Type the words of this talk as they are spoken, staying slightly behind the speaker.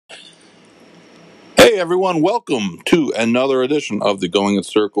Hey everyone, welcome to another edition of the Going in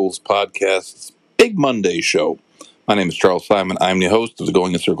Circles podcast's Big Monday show. My name is Charles Simon. I'm the host of the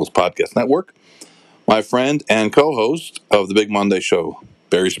Going in Circles podcast network. My friend and co-host of the Big Monday show,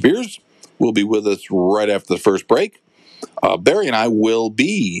 Barry Spears, will be with us right after the first break. Barry and I will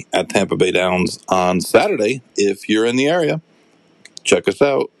be at Tampa Bay Downs on Saturday. If you're in the area, check us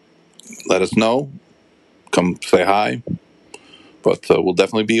out. Let us know. Come say hi. But we'll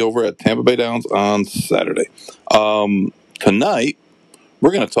definitely be over at Tampa Bay Downs on Saturday. Tonight,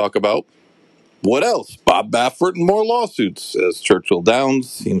 we're going to talk about what else? Bob Baffert and more lawsuits, as Churchill Downs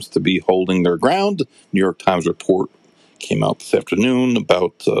seems to be holding their ground. New York Times report came out this afternoon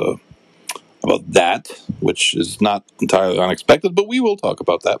about that, which is not entirely unexpected, but we will talk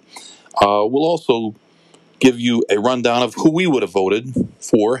about that. We'll also give you a rundown of who we would have voted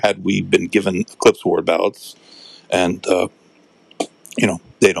for had we been given Eclipse Award ballots. And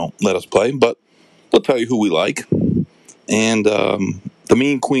they don't let us play, but they'll tell you who we like. And the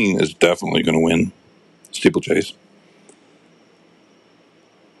Mean Queen is definitely going to win Steeplechase.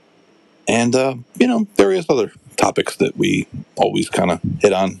 And, various other topics that we always kind of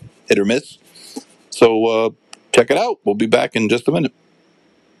hit or miss. So check it out. We'll be back in just a minute.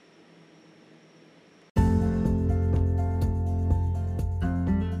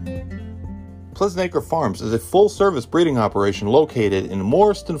 Pleasant Acre Farms is a full-service breeding operation located in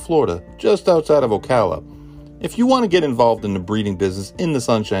Morriston, Florida, just outside of Ocala. If you want to get involved in the breeding business in the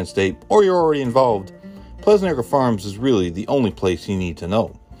Sunshine State, or you're already involved, Pleasant Acre Farms is really the only place you need to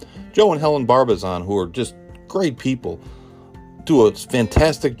know. Joe and Helen Barbazon, who are just great people, do a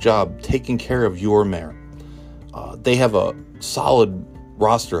fantastic job taking care of your mare. They have a solid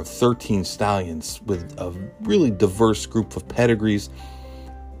roster of 13 stallions with a really diverse group of pedigrees.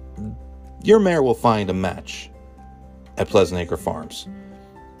 Your mare will find a match at Pleasant Acre Farms.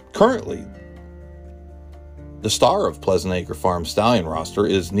 Currently, the star of Pleasant Acre Farms stallion roster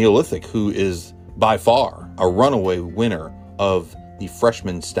is Neolithic, who is by far a runaway winner of the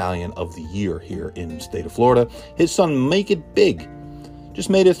Freshman Stallion of the Year here in the state of Florida. His son, Make It Big, just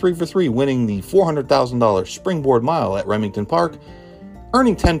made it 3 for 3, winning the $400,000 Springboard Mile at Remington Park,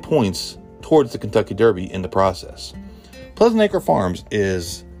 earning 10 points towards the Kentucky Derby in the process. Pleasant Acre Farms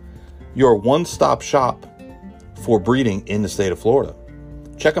is your one-stop shop for breeding in the state of Florida.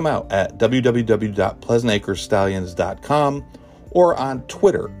 Check them out at www.pleasantacrestallions.com or on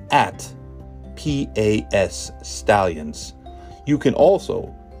Twitter at PAS Stallions. You can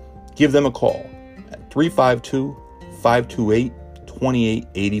also give them a call at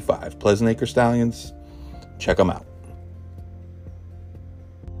 352-528-2885. Pleasant Acre Stallions, check them out.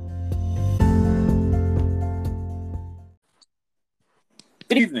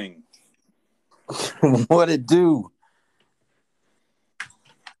 Good evening. What it do?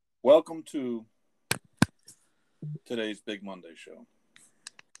 Welcome to today's Big Monday show.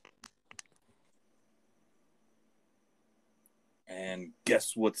 And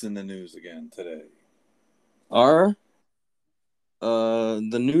guess what's in the news again today?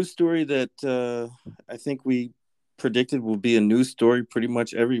 The news story that I think we predicted will be a news story pretty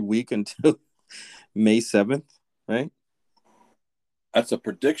much every week until May 7th, right? That's a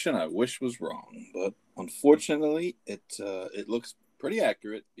prediction I wish was wrong, but unfortunately, it looks pretty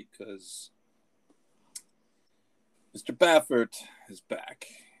accurate because Mr. Baffert is back,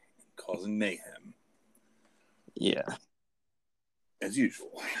 causing mayhem. Yeah, as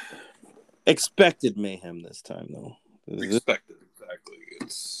usual. Expected mayhem this time, though. Expected, exactly.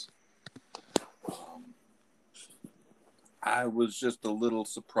 It's. I was just a little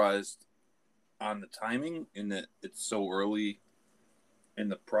surprised on the timing in that it's so early in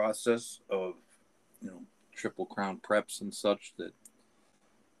the process of, Triple Crown preps and such that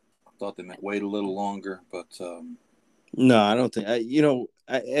I thought they might wait a little longer, but no, I don't think.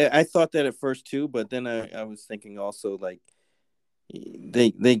 I thought that at first too, but then I was thinking also like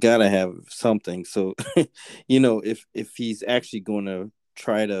they gotta have something. So, if he's actually going to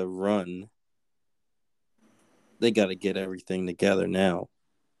try to run, they got to get everything together now,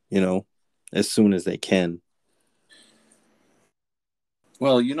 as soon as they can.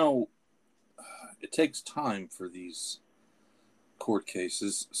 Well, it takes time for these court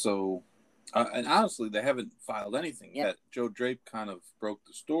cases. So, and honestly, they haven't filed anything yet. Joe Drape kind of broke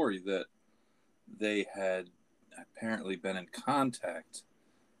the story that they had apparently been in contact,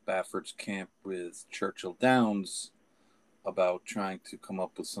 Baffert's camp, with Churchill Downs about trying to come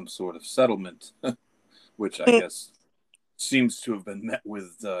up with some sort of settlement, which I guess seems to have been met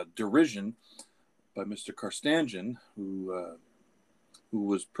with derision by Mr. Karstanjian, who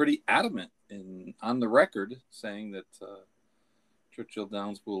was pretty adamant on the record saying that Churchill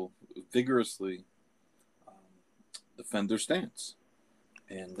Downs will vigorously defend their stance,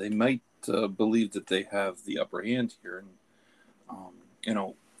 and they might believe that they have the upper hand here.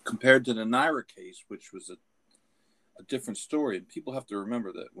 And compared to the Naira case, which was a different story, and people have to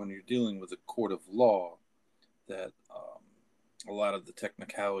remember that when you're dealing with a court of law, that a lot of the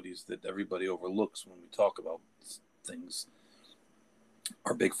technicalities that everybody overlooks when we talk about things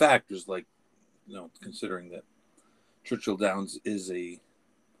are big factors, like considering that Churchill Downs is a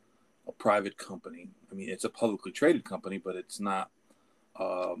private company. I mean, it's a publicly traded company, but it's not.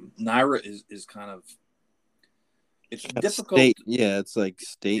 Naira is kind of, it's difficult. It's like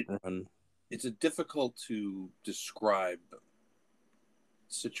state run. It's a difficult to describe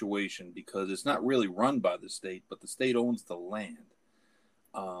situation because it's not really run by the state, but the state owns the land,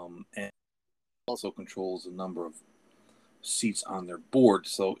 and also controls a number of seats on their board.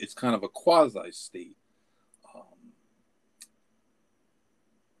 So it's kind of a quasi-state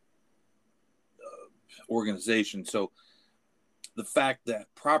organization. So the fact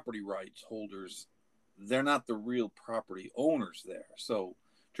that property rights holders, they're not the real property owners there. So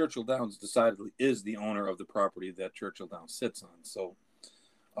Churchill Downs decidedly is the owner of the property that Churchill Downs sits on. So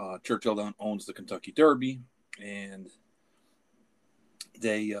Churchill Downs owns the Kentucky Derby, and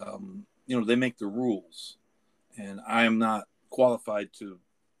they, they make the rules. And I am not qualified to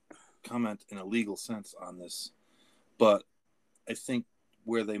comment in a legal sense on this, but I think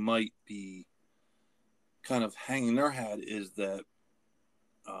where they might be kind of hanging their hat is that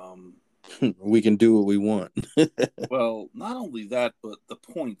we can do what we want. Well, not only that, but the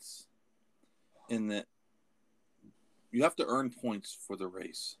points in that you have to earn points for the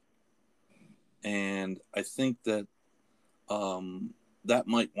race. And I think that that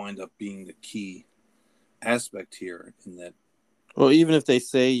might wind up being the key aspect here in that. Well, even if they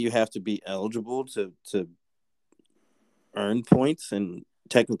say you have to be eligible to earn points, and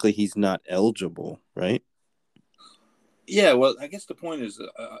technically he's not eligible, right? Yeah, well, I guess the point is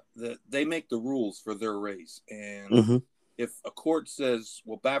that they make the rules for their race. And if a court says,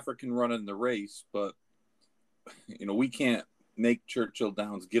 well, Baffert can run in the race, but, we can't make Churchill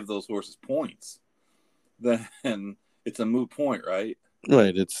Downs give those horses points, then it's a moot point, right?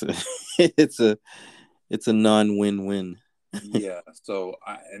 Right. It's a non-win-win. Yeah. So,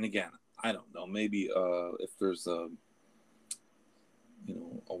 and again, I don't know. Maybe if there's a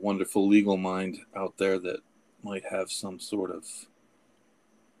wonderful legal mind out there that might have some sort of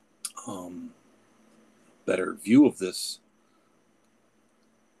better view of this,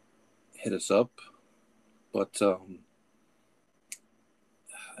 hit us up. But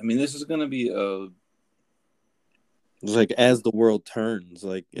this is going to be it's like as the world turns,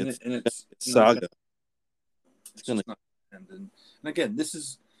 like it's saga. It's gonna end. And again, this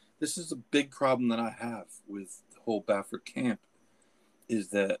is a big problem that I have with the whole Baffert camp, is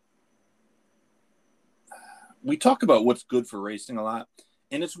that we talk about what's good for racing a lot,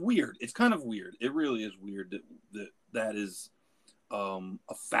 and it's weird. It's kind of weird. It really is weird that is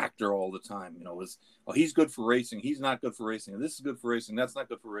a factor all the time. He's good for racing. He's not good for racing. And this is good for racing. That's not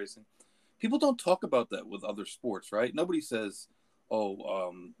good for racing. People don't talk about that with other sports, right? Nobody says,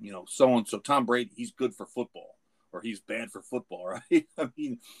 so-and-so, Tom Brady, he's good for football, or he's bad for football, right?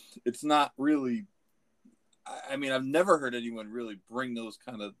 It's not really, I've never heard anyone really bring those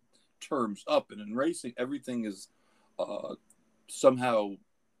kind of terms up. And in racing, everything is somehow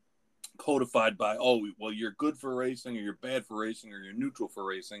codified by, you're good for racing, or you're bad for racing, or you're neutral for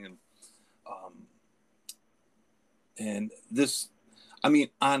racing. And this,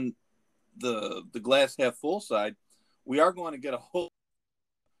 on the glass half full side, we are going to get a whole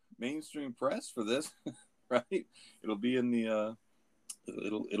mainstream press for this, right? It'll be in the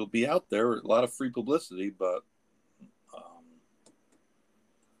it'll be out there, a lot of free publicity, but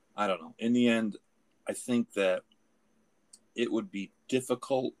I don't know. In the end, I think that it would be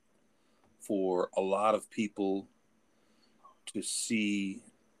difficult for a lot of people to see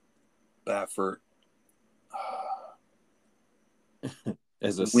Baffert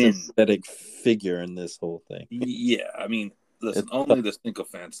as a sympathetic figure in this whole thing. Yeah, listen, only the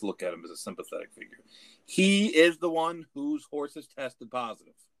sycophants look at him as a sympathetic figure. He is the one whose horses tested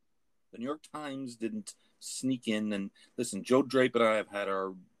positive. The New York Times didn't sneak in and listen. Joe Drape and I have had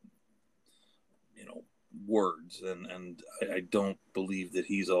our, words, and I don't believe that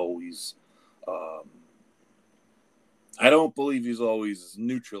he's always. I don't believe he's always as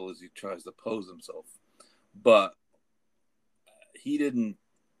neutral as he tries to pose himself, but he didn't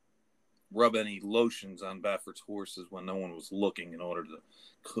rub any lotions on Baffert's horses when no one was looking in order to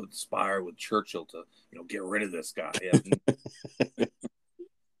conspire with Churchill to, get rid of this guy.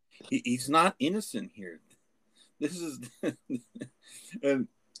 He's not innocent here. This is, and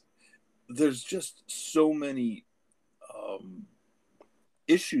there's just so many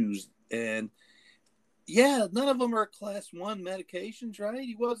issues, and yeah, none of them are class 1 medications, right?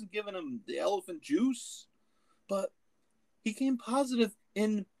 He wasn't giving them the elephant juice, but he came positive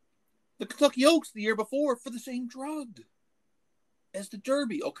in the Kentucky Oaks the year before for the same drug as the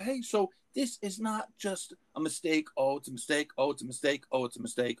Derby. Okay, so this is not just a mistake. Oh, it's a mistake. Oh, it's a mistake. Oh, it's a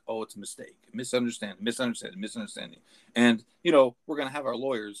mistake. Oh, it's a mistake. Misunderstanding. And we're gonna have our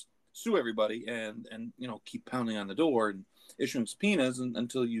lawyers sue everybody and keep pounding on the door and issuing subpoenas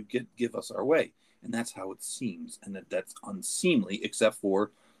until you give us our way. And that's how it seems, and that's unseemly, except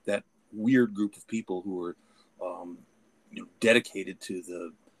for that weird group of people who are dedicated to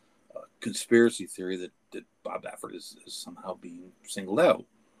the conspiracy theory that Bob Baffert is somehow being singled out.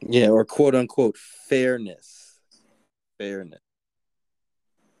 Yeah, or quote unquote fairness. But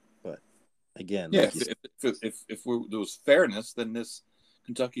again, yeah, if there was fairness, then this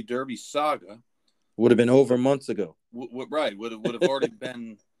Kentucky Derby saga would have been over months ago. Would have already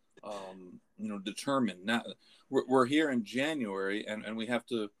been determined. Now we're here in January, and we have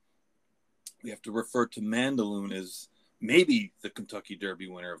to refer to Mandaloun as maybe the Kentucky Derby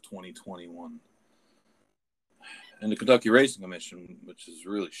winner of 2021. And the Kentucky Racing Commission, which is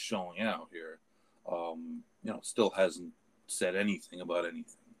really showing out here, still hasn't said anything about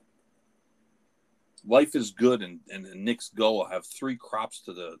anything. Life is good, and Nick's Gull will have 3 crops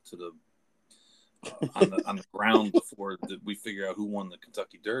to the on the ground before we figure out who won the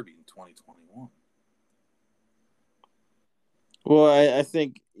Kentucky Derby in 2021. Well, I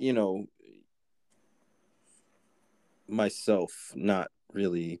think myself not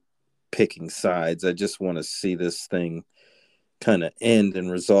really picking sides. I just want to see this thing kind of end and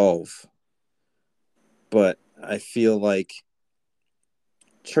resolve. But I feel like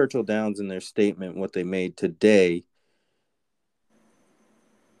Churchill Downs, in their statement, what they made today,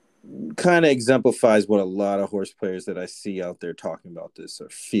 kind of exemplifies what a lot of horse players that I see out there talking about this are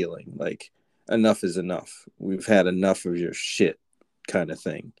feeling. Like, enough is enough. We've had enough of your shit, kind of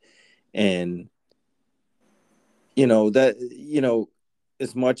thing. And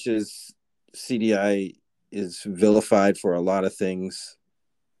as much as CDI is vilified for a lot of things,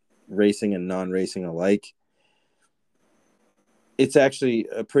 racing and non-racing alike, it's actually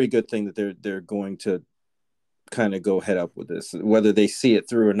a pretty good thing that they're going to kind of go head up with this. Whether they see it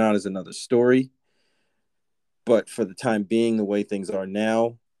through or not is another story. But for the time being, the way things are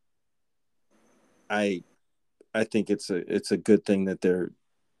now, I think it's a good thing that they're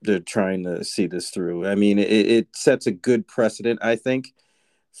trying to see this through. I mean, it sets a good precedent, I think,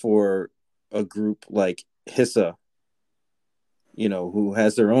 for a group like HISA, who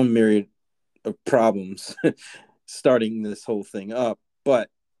has their own myriad of problems starting this whole thing up. But,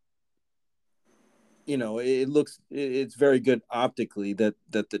 it's very good optically that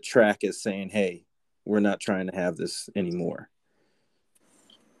the track is saying, hey, we're not trying to have this anymore,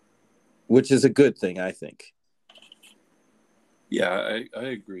 which is a good thing, I think. Yeah, I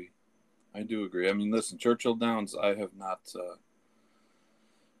agree. I do agree. I mean, listen, Churchill Downs, I have not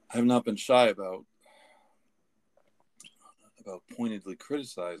been shy about pointedly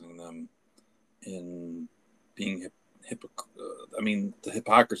criticizing them in being I mean, the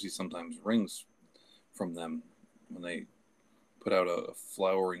hypocrisy sometimes rings from them when they put out a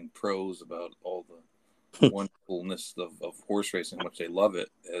flowering prose about all the wonderfulness of horse racing, how much they love it,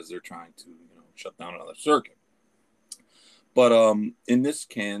 as they're trying to shut down another circuit. But in this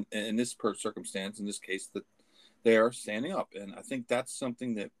circumstance, in this case, that they are standing up, and I think that's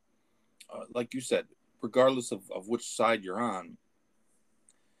something that, like you said, regardless of which side you're on,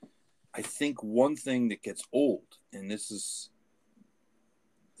 I think one thing that gets old, and this is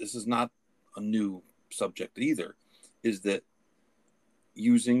not a new subject either, is that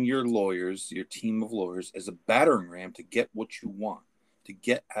using your lawyers, your team of lawyers, as a battering ram to get what you want, to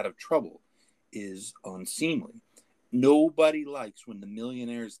get out of trouble, is unseemly. Nobody likes when the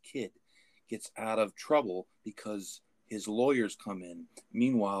millionaire's kid gets out of trouble because his lawyers come in.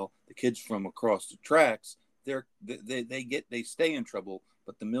 Meanwhile, the kids from across the tracks, they stay in trouble,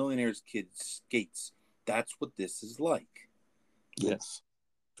 but the millionaire's kid skates. That's what this is like. Yes.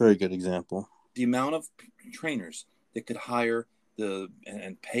 Very good example. The amount of trainers that could hire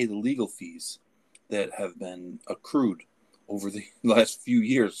and pay the legal fees that have been accrued over the last few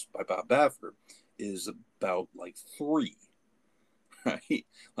years by Bob Baffert is about like 3, right?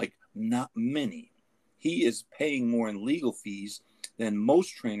 Like, not many. He is paying more in legal fees than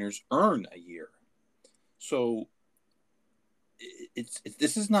most trainers earn a year. So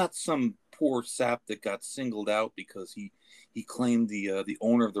this is not some poor sap that got singled out because he claimed the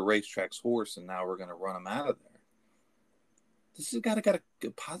owner of the racetrack's horse, and now we're going to run him out of there. This has got a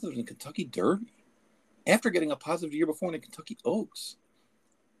positive in the Kentucky Derby. after getting a positive year before in the Kentucky Oaks,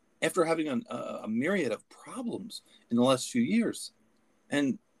 after having a myriad of problems in the last few years.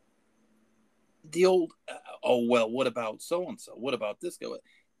 And the old, oh, well, what about so-and-so? What about this guy?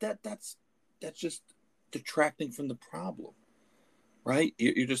 That's just detracting from the problem, right?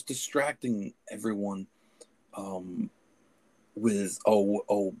 You're just distracting everyone with,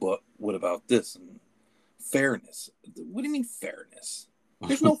 but what about this? And fairness. What do you mean fairness?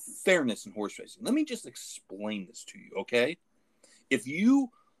 There's no fairness in horse racing. Let me just explain this to you, okay? If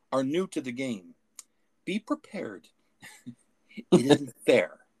you are new to the game, be prepared. It isn't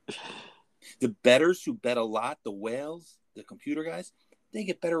fair. The bettors who bet a lot, the whales, the computer guys, they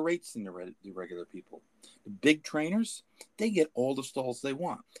get better rates than the regular people. The big trainers, they get all the stalls they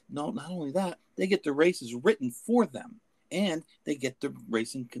want. No, not only that, they get the races written for them. And they get the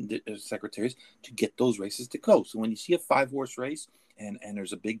racing secretaries to get those races to go. So when you see a 5-horse race and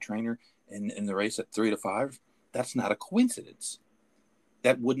there's a big trainer in the race at 3 to 5, that's not a coincidence.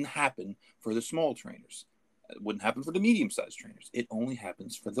 That wouldn't happen for the small trainers. It wouldn't happen for the medium-sized trainers. It only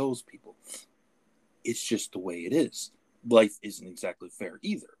happens for those people. It's just the way it is. Life isn't exactly fair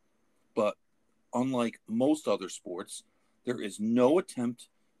either. But unlike most other sports, there is no attempt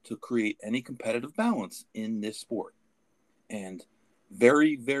to create any competitive balance in this sport. And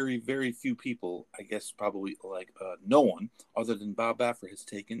very, very, very few people, I guess probably like no one other than Bob Baffert has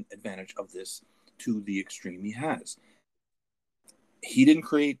taken advantage of this to the extreme he has. He didn't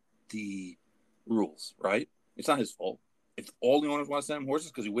create the rules, right? It's not his fault. If all the owners want to send him horses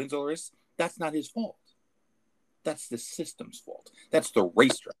because he wins all the races, that's not his fault. That's the system's fault. That's the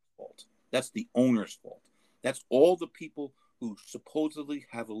racetrack's fault. That's the owner's fault. That's all the people who supposedly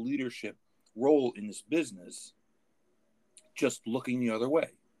have a leadership role in this business just looking the other way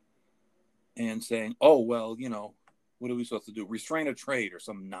and saying, oh, well, what are we supposed to do? Restrain a trade or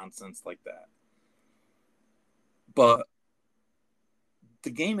some nonsense like that. But the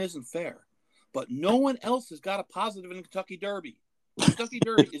game isn't fair. But no one else has got a positive in the Kentucky Derby. The Kentucky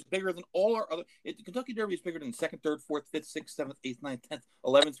Derby is bigger than all our other. The Kentucky Derby is bigger than 2nd, 3rd, 4th, 5th, 6th, 7th, 8th, 9th, 10th,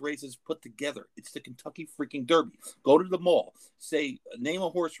 11th races put together. It's the Kentucky freaking Derby. Go to the mall, say, name a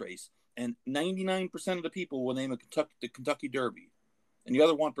horse race, and 99% of the people will name the Kentucky Derby. And the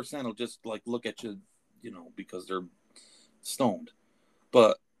other 1% will just like look at you, because they're stoned.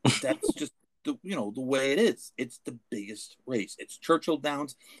 But that's just the way it is. It's the biggest race. It's Churchill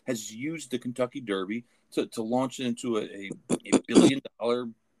Downs has used the Kentucky Derby to launch it into a $1 billion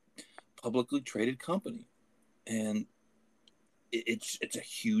publicly traded company, and it's just a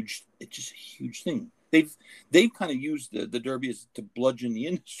huge thing. They've kind of used the Derby as to bludgeon the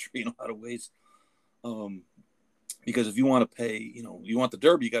industry in a lot of ways. Because if you want to pay, you want the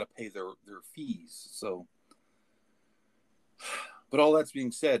Derby, you got to pay their fees. So, but all that's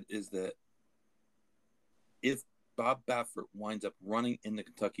being said is that if Bob Baffert winds up running in the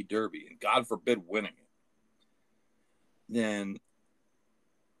Kentucky Derby, and God forbid winning it, then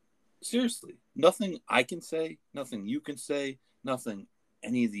seriously, nothing I can say, nothing you can say, nothing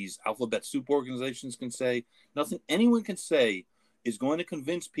any of these alphabet soup organizations can say, nothing anyone can say is going to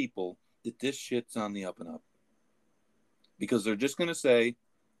convince people that this shit's on the up and up. Because they're just going to say,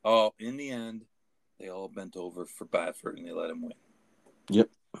 oh, in the end, they all bent over for Baffert and they let him win. Yep.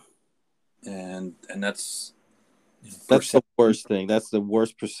 And that's the worst thing. That's the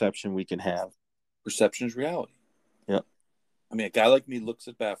worst perception we can have. Perception is reality. Yep. I mean, a guy like me looks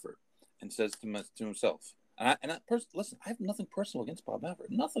at Baffert and says to himself, listen, I have nothing personal against Bob Baffert.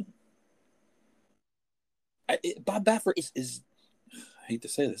 Nothing. Bob Baffert is I hate to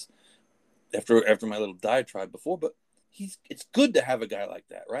say this after my little diatribe before, but it's good to have a guy like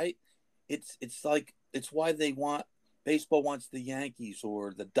that, right? It's why baseball wants the Yankees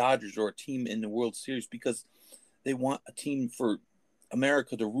or the Dodgers or a team in the World Series, because they want a team for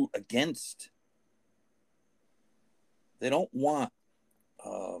America to root against. They don't want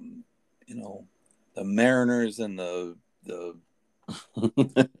the Mariners and the I don't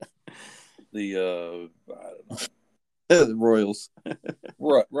know. The Royals.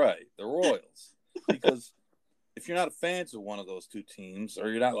 right, the Royals. Because if you're not a fan of one of those two teams, or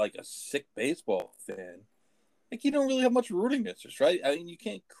you're not like a sick baseball fan, like you don't really have much rooting interest, right? I mean, you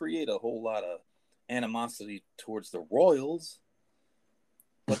can't create a whole lot of animosity towards the Royals.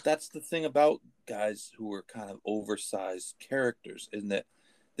 But that's the thing about guys who are kind of oversized characters, in that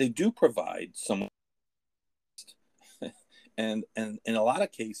they do provide some, and in a lot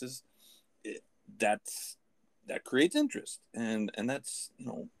of cases, that creates interest, and that's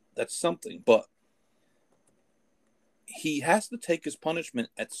that's something. But he has to take his punishment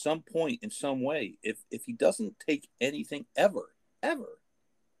at some point in some way. If he doesn't take anything ever,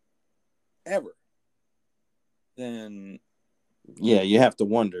 then yeah, you have to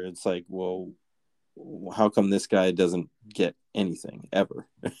wonder. It's like, well, how come this guy doesn't get anything ever?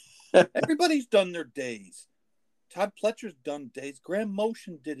 everybody's done their days. Todd Pletcher's done days. Graham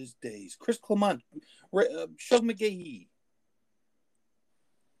Motion did his days. Chris Clement, Shug McGahee.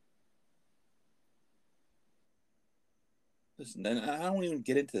 Listen, and I don't even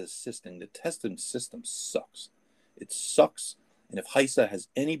get into the system. The testing system sucks. It sucks. And if HISA has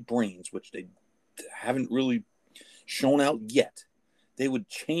any brains, which they haven't really shown out yet, they would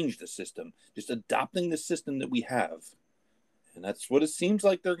change the system. Just adopting the system that we have, and that's what it seems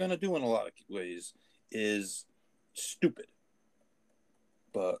like they're going to do in a lot of ways, is stupid.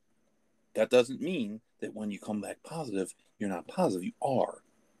 But that doesn't mean that when you come back positive, you're not positive. You are.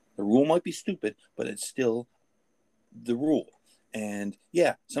 The rule might be stupid, but it's still the rule. And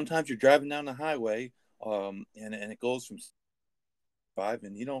yeah, sometimes you're driving down the highway, and it goes from 5,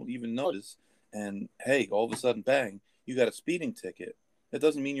 and you don't even notice. And hey, all of a sudden, bang, you got a speeding ticket. That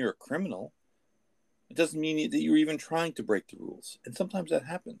doesn't mean you're a criminal. It doesn't mean that you're even trying to break the rules. And sometimes that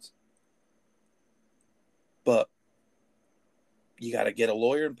happens. But you got to get a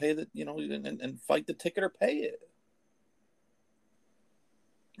lawyer and pay and fight the ticket or pay it.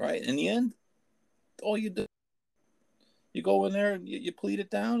 Right? In the end, all you do, you go in there and you plead it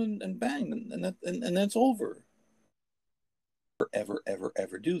down and bang, and that's over.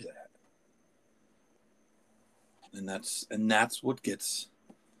 Ever do that. And that's what gets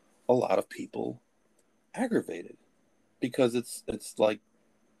a lot of people aggravated, because it's like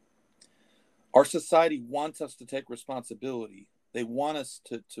our society wants us to take responsibility. They want us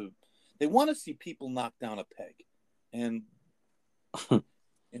to they want to see people knock down a peg, and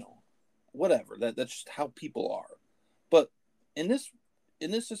whatever. That's just how people are. But in this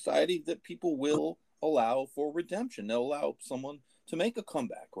society, that people will allow for redemption. They'll allow someone to make a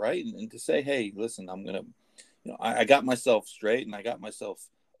comeback, right? And to say, hey, listen, I'm gonna, I got myself straight and I got myself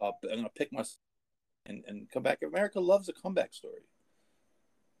up. I'm gonna pick myself and come back. America loves a comeback story.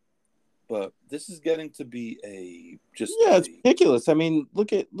 But this is getting to be it's ridiculous. I mean,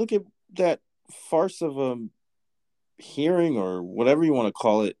 look at that farce of a hearing, or whatever you want to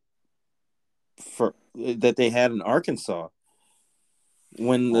call it, for that they had in Arkansas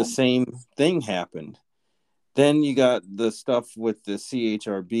when the same thing happened. Then you got the stuff with the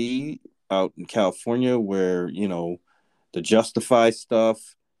CHRB out in California, where the Justify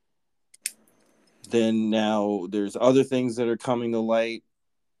stuff. Then now there's other things that are coming to light,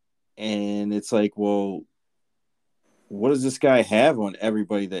 and it's like, well, what does this guy have on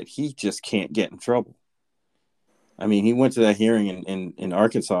everybody that he just can't get in trouble? I mean, he went to that hearing in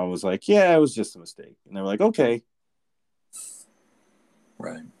Arkansas and was like, yeah, it was just a mistake. And they were like, okay.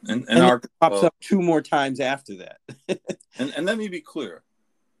 Right. And it pops up 2 more times after that. and let me be clear.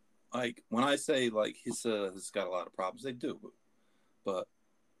 Like, when I say, like, HISA has got a lot of problems, they do. But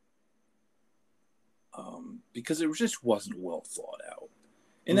because it just wasn't well thought out.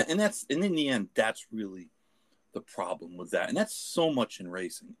 And in the end, that's really the problem with that. And that's so much in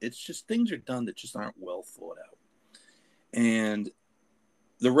racing. It's just things are done that just aren't well thought out. And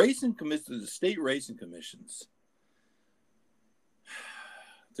the racing commission, the state racing commissions,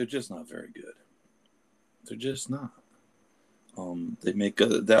 they're just not very good. They're just not. They make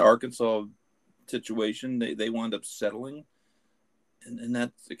that Arkansas situation, they wound up settling in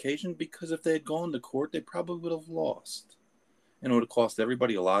that occasion, because if they had gone to court, they probably would have lost. And it would have cost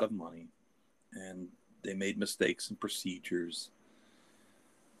everybody a lot of money. And they made mistakes in procedures.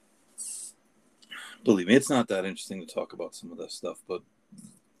 Believe me, it's not that interesting to talk about some of this stuff, but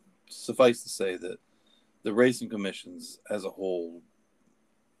suffice to say that the racing commissions as a whole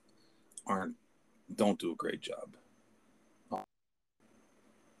don't do a great job.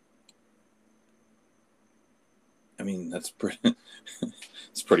 I mean, that's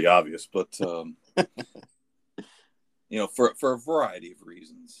it's pretty obvious, but for a variety of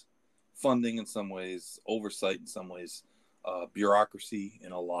reasons, funding in some ways, oversight in some ways, bureaucracy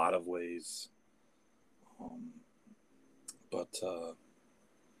in a lot of ways. But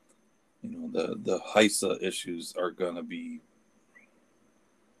the HISA issues are going to be.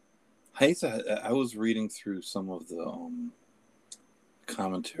 HISA, I was reading through some of the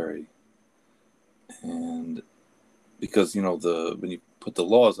commentary, and because when you put the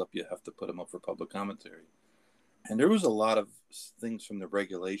laws up, you have to put them up for public commentary, and there was a lot of things from the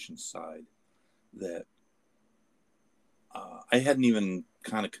regulation side that I hadn't even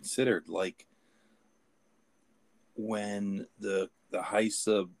kind of considered, like when the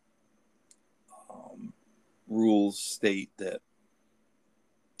HISA rules state that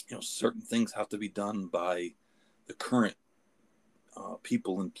certain things have to be done by the current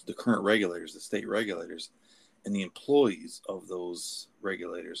people and the current regulators, the state regulators, and the employees of those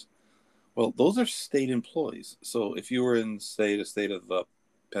regulators. Well, those are state employees. So if you were in, say, the state of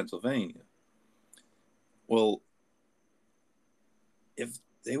Pennsylvania, well, if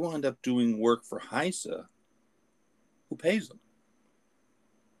they wind up doing work for HISA, who pays them?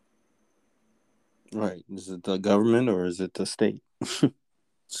 Right. Is it the government or is it the state?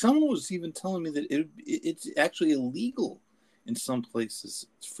 Someone was even telling me that it's actually illegal in some places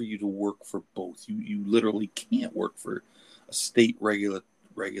for you to work for both. You literally can't work for a state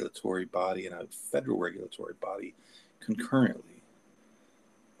regulatory body and a federal regulatory body concurrently.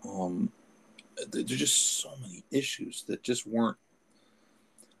 There's just so many issues that just weren't.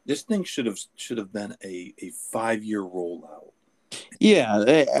 This thing should have been a 5-year rollout.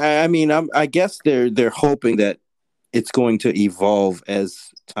 Yeah, I mean, I guess they're hoping that it's going to evolve as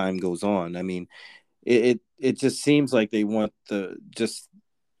time goes on. I mean, it just seems like they want the just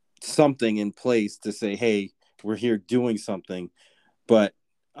something in place to say, hey, we're here doing something. But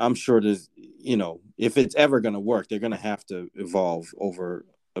I'm sure there's, if it's ever going to work, they're going to have to evolve over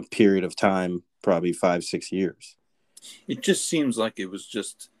a period of time, probably 5-6 years. It just seems like it was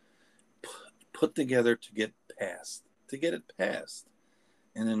just put together to get it passed,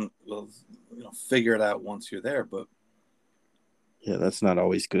 and then figure it out once you're there. But yeah, that's not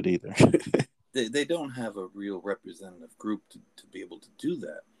always good either. they don't have a real representative group to be able to do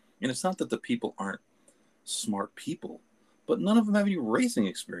that. And it's not that the people aren't smart people, but none of them have any racing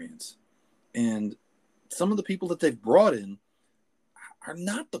experience. And some of the people that they've brought in are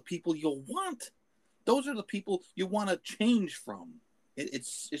not the people you'll want. Those are the people you want to change from.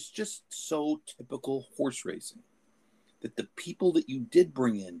 It's just so typical horse racing that the people that you did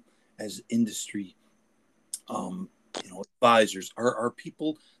bring in as industry advisors are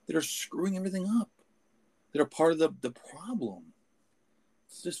people that are screwing everything up, that are part of the problem.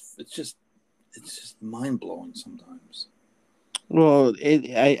 It's just mind-blowing sometimes. Well,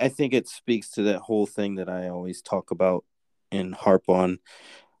 I think it speaks to that whole thing that I always talk about and harp on,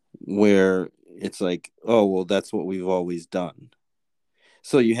 where it's like, oh, well, that's what we've always done.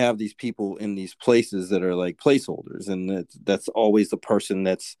 So you have these people in these places that are like placeholders, and that's always the person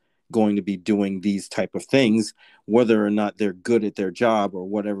that's going to be doing these type of things, whether or not they're good at their job or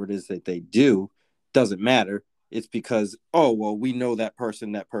whatever it is that they do, doesn't matter. It's because, oh, well, we know that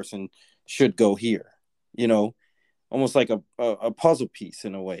person should go here, almost like a puzzle piece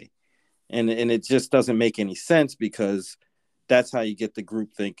in a way. And it just doesn't make any sense, because that's how you get the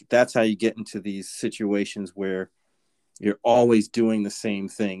group think. That's how you get into these situations where you're always doing the same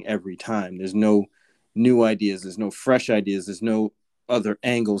thing every time. There's no new ideas. There's no fresh ideas. There's no other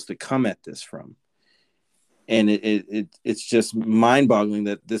angles to come at this from. And it's just mind-boggling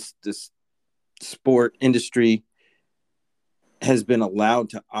that this sport industry has been allowed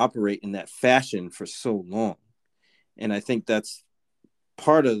to operate in that fashion for so long. And I think that's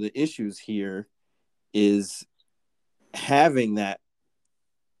part of the issues here, is having that,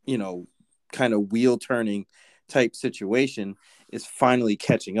 kind of wheel turning type situation is finally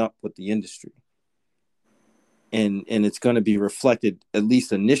catching up with the industry. And it's going to be reflected, at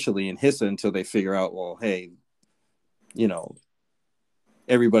least initially, in HISA until they figure out, well, hey,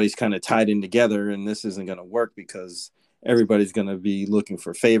 everybody's kind of tied in together, and this isn't going to work because everybody's going to be looking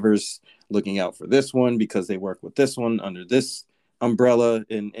for favors, looking out for this one because they work with this one under this umbrella,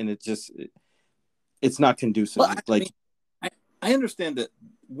 and it's not conducive. Well, I understand that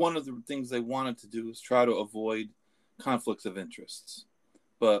one of the things they wanted to do is try to avoid conflicts of interests,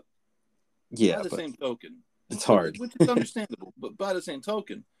 but by the same token, it's hard, which is understandable. But by the same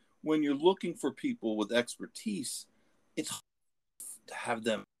token, when you're looking for people with expertise, it's hard to have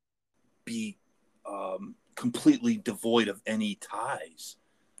them be completely devoid of any ties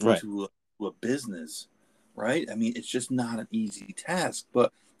to a business, right? I mean, it's just not an easy task.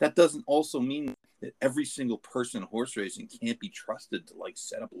 But that doesn't also mean that every single person in horse racing can't be trusted to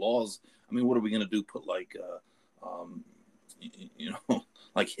set up laws. I mean, what are we going to do? Put like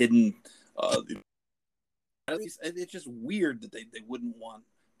hidden. It's just weird that they wouldn't want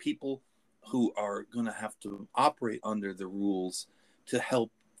people who are going to have to operate under the rules to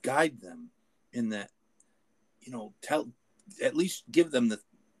help guide them in that. At least give them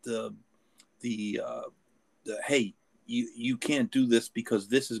the hey, you can't do this because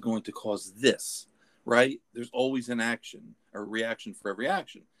this is going to cause this, right? There's always an action or reaction for every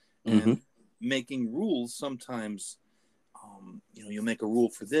action. And making rules sometimes, you make a rule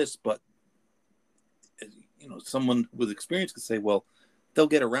for this, but someone with experience could say, well, they'll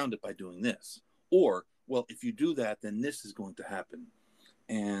get around it by doing this, or, well, if you do that, then this is going to happen.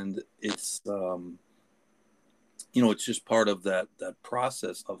 And it's it's just part of that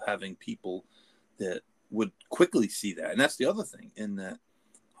process of having people that would quickly see that. And that's the other thing, in that,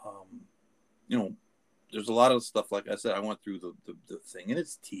 you know, there's a lot of stuff, like I said, I went through the thing, and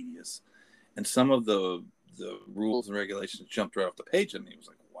it's tedious. And some of the rules and regulations jumped right off the page at me. It was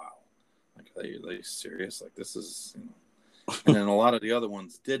like, wow, like, are they serious? Like, this is, you know. And then a lot of the other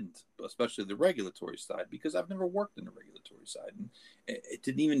ones didn't, especially the regulatory side, because I've never worked in the regulatory side. And it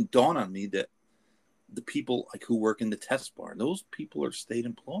didn't even dawn on me that the people like who work in the test barn, those people are state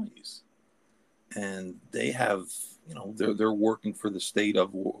employees. And they have, you know, they're working for the state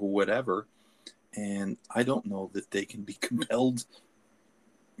of whatever. And I don't know that they can be compelled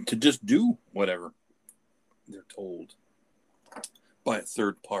to just do whatever they're told by a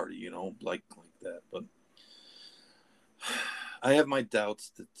third party, you know, like that. But I have my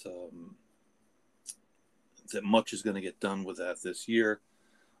doubts that much is going to get done with that this year.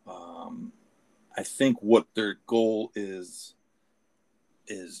 I think what their goal is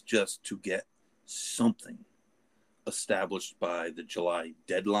just to get something established by the July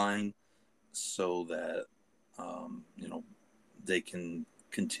deadline, so that you know, they can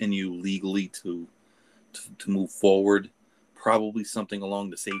continue legally to move forward. Probably something along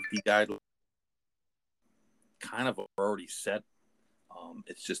the safety guidelines, kind of already set.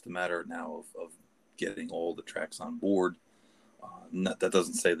 It's just a matter now of getting all the tracks on board. That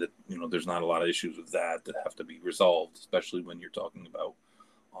doesn't say that, you know, there's not a lot of issues with that have to be resolved, especially when you're talking about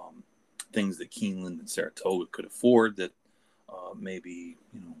things that Keeneland and Saratoga could afford that maybe,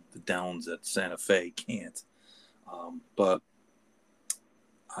 you know, the Downs at Santa Fe can't. But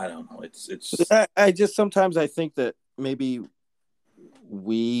I don't know. It's. I just sometimes I think that maybe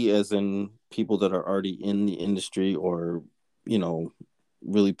we, as in people that are already in the industry, or, you know,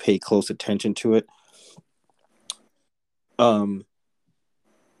 really pay close attention to it,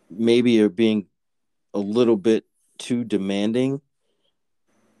 maybe are being a little bit too demanding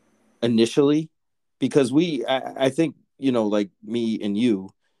initially, because I think, you know, like me and you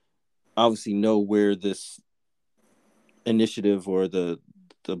obviously know where this initiative or the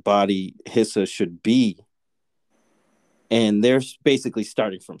body HISA should be, and they're basically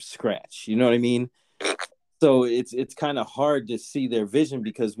starting from scratch, you know what I mean? So it's kind of hard to see their vision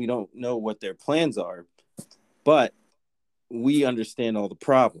because we don't know what their plans are, but we understand all the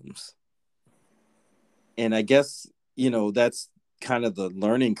problems. And I guess, you know, that's kind of the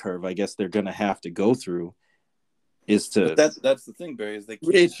learning curve I guess they're going to have to go through, is to. But that's the thing, Barry, is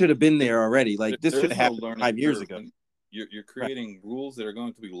it should have been there already. Like, this should have happened no 5 years ago. You're creating rules that are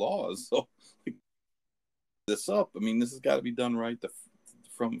going to be laws. So this up. I mean, this has got to be done right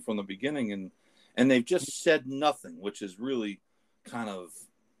from the beginning, and they've just said nothing, which is really kind of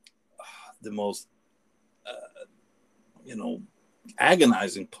the most you know,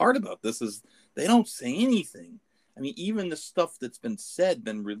 agonizing part about this, is they don't say anything. I mean, even the stuff that's been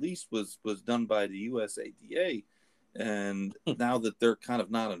released was done by the USADA, and now that they're kind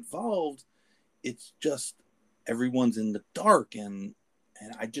of not involved, it's just everyone's in the dark, and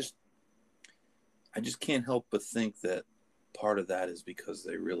I just can't help but think that part of that is because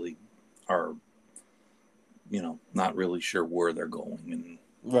they really are, you know, not really sure where they're going. And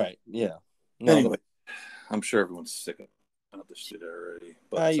right, yeah. No, anyway, I'm sure everyone's sick of this shit already.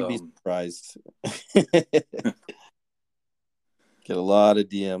 But you'd be surprised. Get a lot of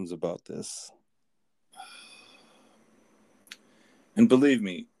DMs about this. And believe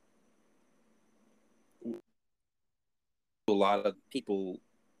me, a lot of people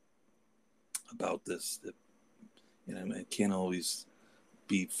about this that, you know, I can't always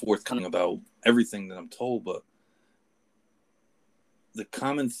be forthcoming about everything that I'm told, but the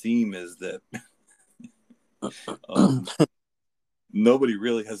common theme is that nobody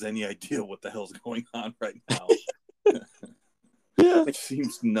really has any idea what the hell's going on right now. Yeah, it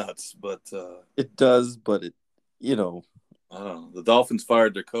seems nuts, but it does. But it, you know, I don't know. The Dolphins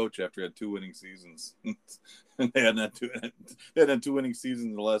fired their coach after he had 2 winning seasons. They hadn't had 2 winning seasons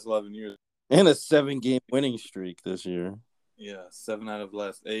in the last 11 years. And a 7-game winning streak this year. Yeah, 7 out of the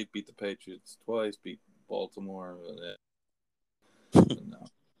last 8. Beat the Patriots twice. Beat Baltimore. No.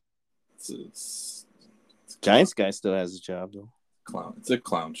 It's Giants guy still has a job though. Clown. It's a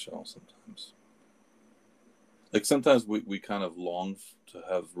clown show sometimes. Like, sometimes we kind of long to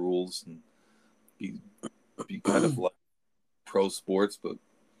have rules and be kind of like pro sports, but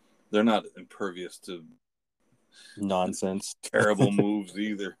they're not impervious to nonsense, terrible moves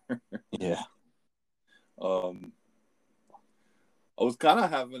either. Yeah. I was kind of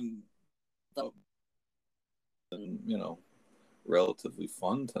having, you know, relatively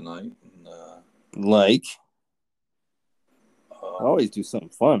fun tonight. And, like, I always do something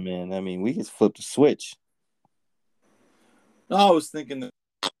fun, man. I mean, we can flip the switch. No, I was thinking that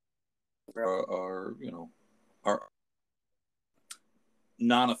are are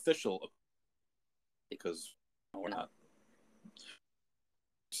non-official because we're not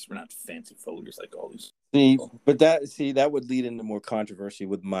fancy voters like all these. But that would lead into more controversy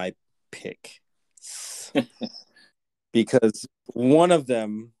with my pick. Because one of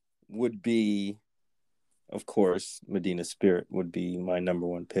them would be, of course, Medina Spirit would be my number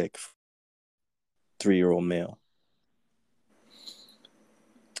one pick. 3-year-old male.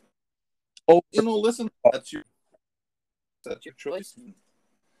 Oh, listen, that's your choice.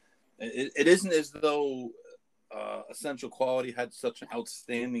 It isn't as though Essential Quality had such an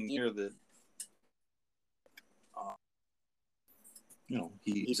outstanding year that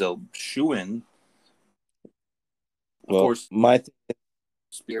he's a shoe-in. Of course, my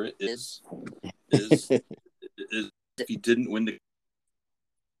Spirit is if he didn't win the,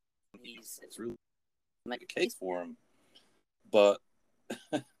 it's really make a case for him. But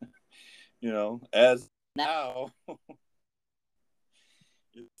as now,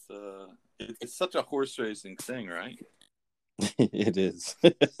 it's such a horse racing thing, right? It is.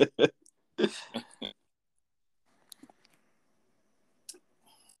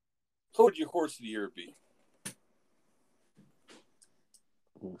 Who would your horse of the year be?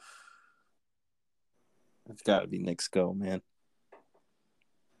 It's got to be Nick Sko, man.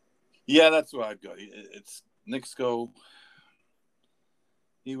 Yeah, that's what I'd go. It's Nick Sko.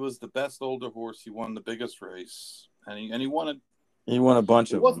 He was the best older horse. He won the biggest race, and he won it. He won a bunch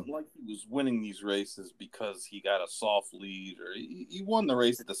of them. It wasn't like he was winning these races because he got a soft lead, or he won the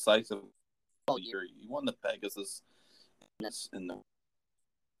race decisive all year. He won the Pegasus in the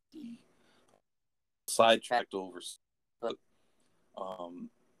sidetracked over, but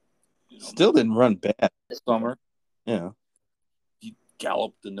still didn't run bad this summer. Yeah, he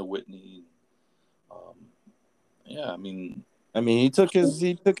galloped in the Whitney. Yeah, I mean, he took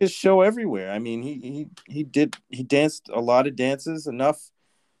his show everywhere. I mean, he danced a lot of dances, enough,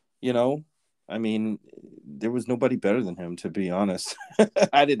 I mean, there was nobody better than him, to be honest.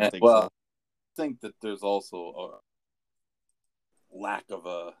 I didn't think so. I think that there's also a lack of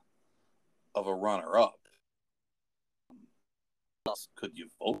a runner-up. Could you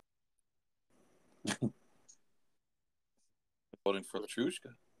vote? Voting for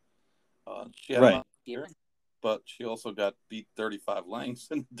Latrushka. She had a hearing, but she also got beat 35 lengths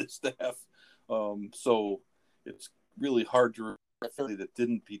in the staff. So it's really hard to remember a filly that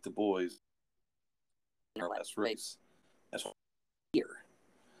didn't beat the boys in her last race. That's here.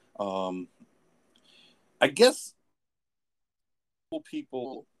 I guess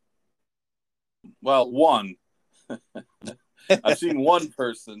people. Well, one. I've seen one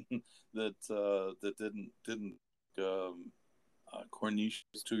person that didn't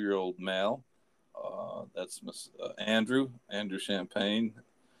Cornish's 2-year-old male. That's Andrew Champagne,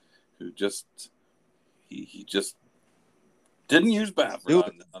 who just he just didn't use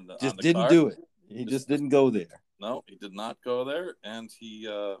Baffert on the didn't card. Do it. He just didn't go there. No, he did not go there, and he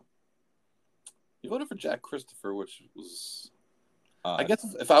voted for Jack Christopher, which was I guess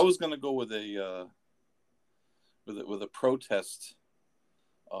if I was going to go with a protest,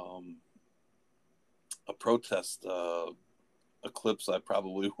 eclipse, I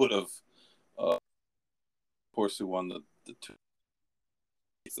probably would have. Of course, who won the 2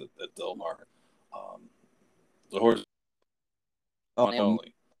 at Del Mar? The horse.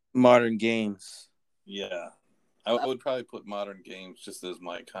 Only Modern Games. Yeah, I would probably put Modern Games just as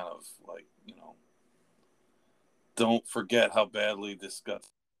my kind of like don't forget how badly this got.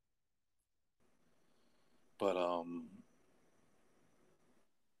 But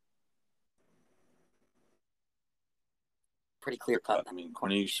pretty clear cut. I mean,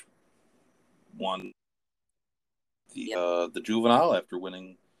 Corniche won the juvenile after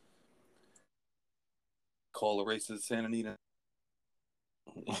winning Call the Races Santa Anita.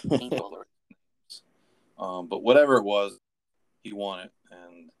 But whatever it was, he won it,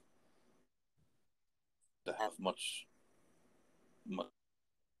 and to have much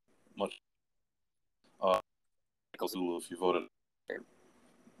Zulu if you voted,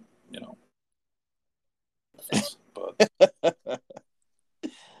 but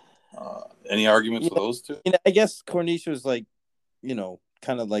any arguments with those two? I guess Corniche was like,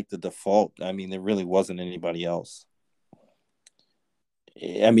 kind of like the default. I mean, there really wasn't anybody else.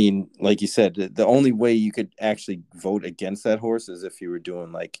 I mean, like you said, the only way you could actually vote against that horse is if you were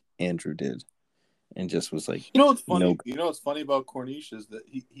doing like Andrew did, and just was like, what's funny? What's funny about Corniche is that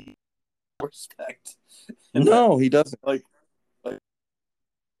he respect. No, he doesn't. Like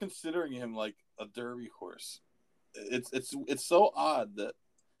considering him like a Derby horse, it's so odd that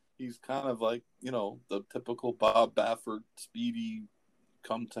he's kind of like the typical Bob Baffert speedy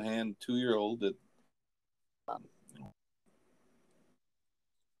come to hand 2-year-old that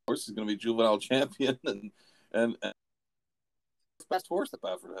horse is going to be juvenile champion and best horse that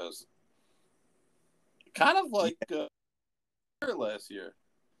Baffert has. Kind of like last year,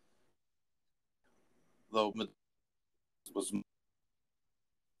 though was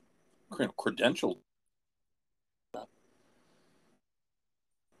credentialed. I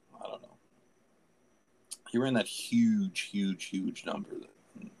don't know. He ran that huge number.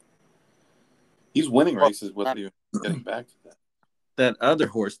 He's winning races with you getting back to that. That other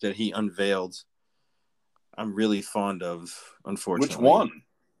horse that he unveiled, I'm really fond of, unfortunately. Which one?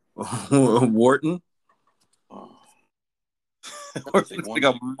 Wharton. Oh. Horse looks like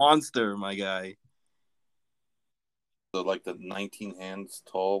a monster, my guy. Like the 19 hands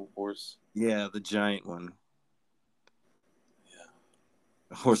tall horse? Yeah, the giant one. Yeah.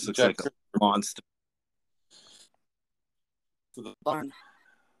 The horse looks like a monster. For the barn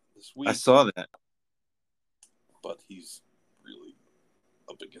this week. I saw that. But he's really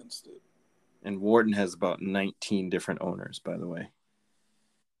up against it. And Wharton has about 19 different owners, by the way.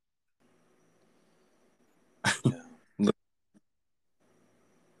 Yeah.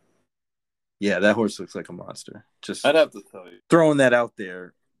 Yeah, that horse looks like a monster. Just I'd have to tell you. Throwing that out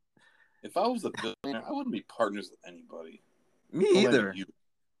there. If I was a billionaire, I wouldn't be partners with anybody. Me either. You.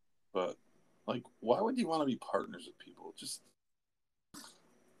 But, like, why would you want to be partners with people? Just.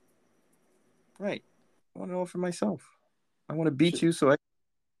 Right. I want to know it for myself. I want to beat you so I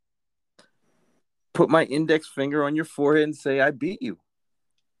put my index finger on your forehead and say, I beat you.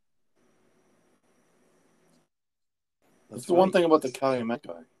 That's the one thing about the Calumet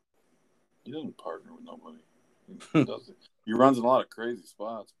guy. He doesn't partner with nobody. He does it. He runs in a lot of crazy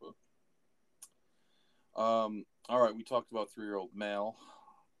spots, but all right, we talked about 3-year-old male.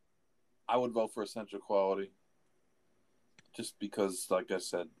 I would vote for Essential Quality. Just because, like I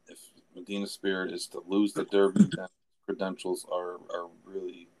said, if Medina Spirit is to lose the Derby, then credentials are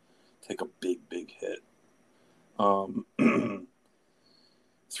really take a big hit.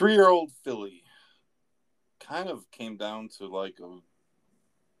 3-year-old filly kind of came down to like a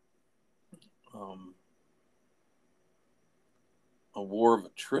war of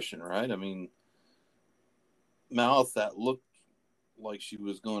attrition, right? I mean, Mouth that looked like she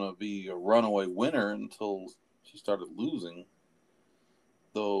was going to be a runaway winner until she started losing.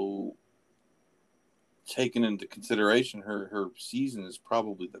 Though, taking into consideration her season is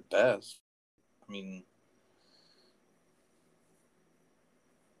probably the best. I mean,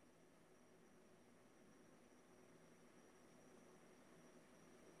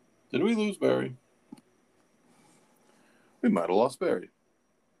 did we lose Barry? We might have lost Barry.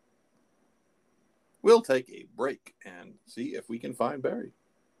 We'll take a break and see if we can find Barry.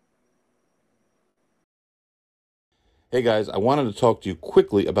 Hey guys, I wanted to talk to you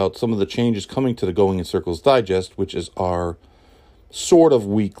quickly about some of the changes coming to the Going in Circles Digest, which is our sort of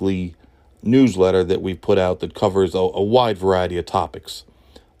weekly newsletter that we've put out that covers a wide variety of topics.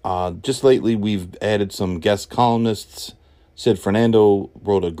 Just lately, we've added some guest columnists. Sid Fernando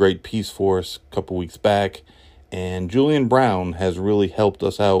wrote a great piece for us a couple weeks back, and Julian Brown has really helped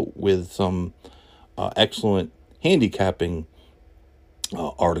us out with some excellent handicapping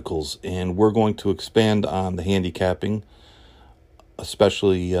articles, and we're going to expand on the handicapping,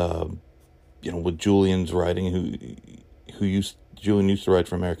 especially with Julian's writing, Julian used to write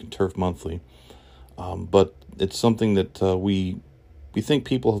for American Turf Monthly, but it's something that we think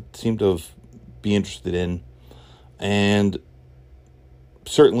people seem to be interested in, and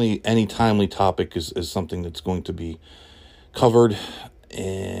certainly any timely topic is something that's going to be covered,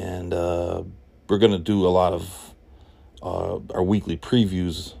 and we're going to do a lot of our weekly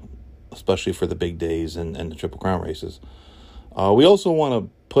previews, especially for the big days and the Triple Crown races. We also want to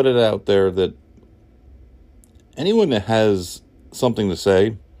put it out there that anyone that has something to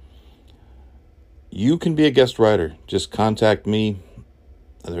say, you can be a guest writer. Just contact me.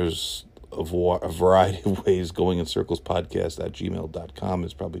 There's a variety of ways. Going in Circles podcast at gmail.com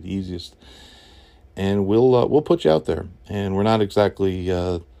is probably the easiest. And we'll put you out there. And we're not exactly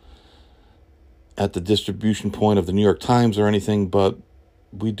at the distribution point of the New York Times or anything, but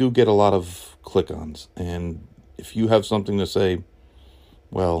we do get a lot of click-ons. And if you have something to say,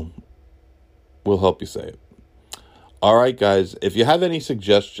 well, we'll help you say it. All right, guys, if you have any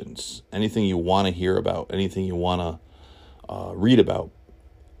suggestions, anything you want to hear about, anything you want to read about,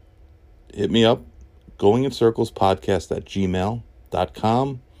 hit me up, Going in Circles podcast at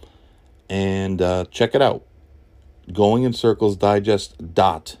gmail.com, and check it out. Going in Circles Digest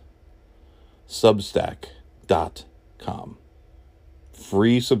substack.com.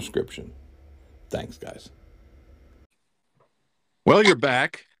 Free subscription. Thanks, guys. Well, you're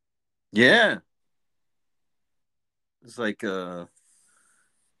back. Yeah. It's like I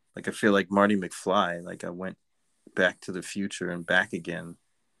feel like Marty McFly. Like I went back to the future and back again.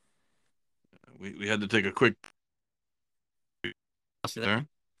 We had to take a quick there.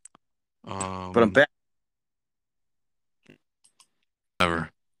 But I'm back. Never.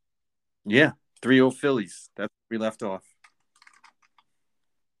 Yeah. 3-0 Phillies. That's where we left off.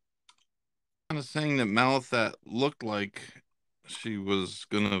 Kind of saying that Malathat looked like she was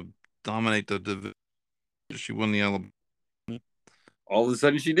gonna dominate the division. She won the Alabama. All of a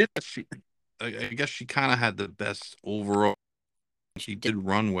sudden she did. I guess she kind of had the best overall. She did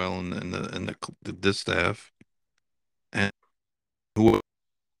run well in the distaff, and who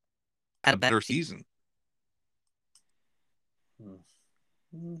had a better season.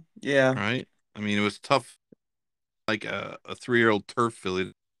 Yeah. Right. I mean, it was tough. Like a 3-year-old turf filly,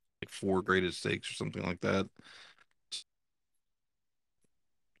 like 4 graded stakes or something like that.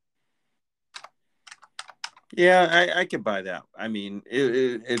 Yeah, I could buy that. I mean,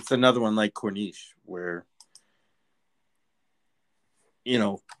 it's another one like Corniche where,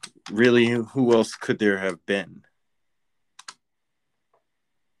 really, who else could there have been?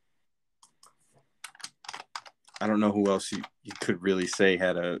 I don't know who else you could really say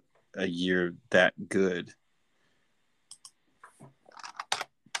had a year that good.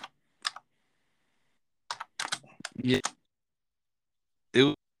 Yeah, it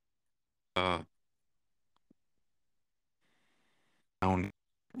was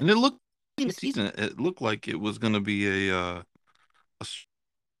and it looked in the season. It looked like it was going to be a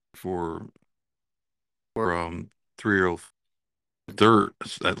for 3-year-old dirt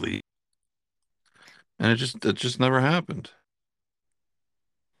at least, and it just never happened.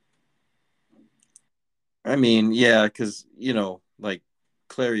 I mean, yeah, because like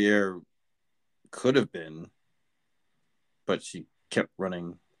Clairiere could have been, but she kept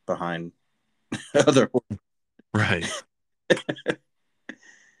running behind other horses. Right.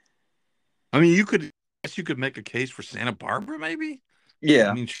 I mean, you could make a case for Santa Barbara, maybe. I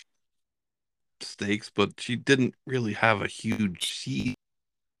Yeah, mean, stakes, but she didn't really have a huge seed.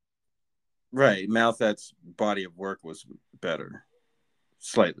 right. Mouthat's body of work was better,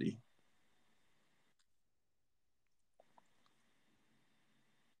 slightly.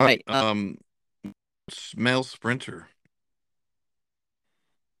 Right. Male sprinter.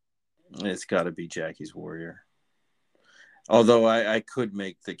 It's got to be Jackie's Warrior. Although I could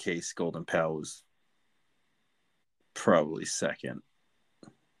make the case Golden Pal was probably second,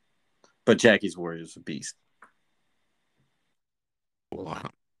 but Jackie's Warrior is a beast. Wow.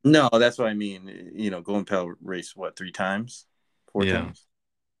 No, that's what I mean. Golden Pal raced what 3 times, 4 times,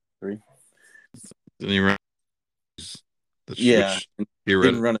 3. Then he ran Yeah, which didn't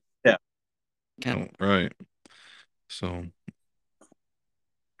theoretically, run a step. right. So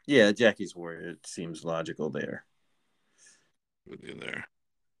Yeah, Jackie's Warrior. It seems logical there. with you there.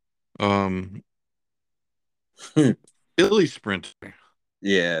 Um, Billy sprinter.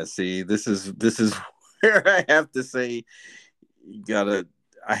 Yeah, see, this is where I have to say you gotta.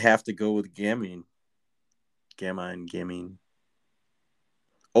 I have to go with Gamine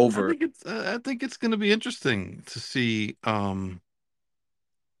over. I think it's going to be interesting to see.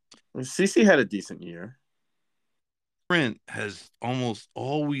 CC had a decent year. Sprint has almost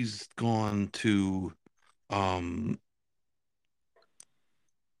always gone um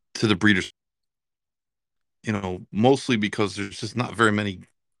to the breeders. Mostly because there's just not very many,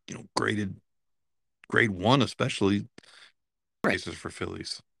 graded grade one, especially races for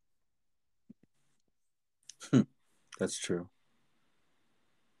fillies. That's true.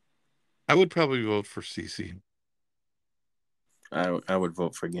 I would probably vote for CC, I would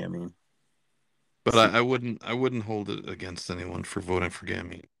vote for Gamine. but I wouldn't hold it against anyone for voting for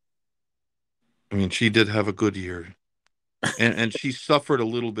Gammy. I mean, she did have a good year, and she suffered a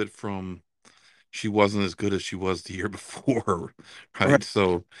little bit from she wasn't as good as she was the year before, Right. right?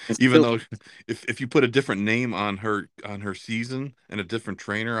 So It's even still though if you put a different name on her season and a different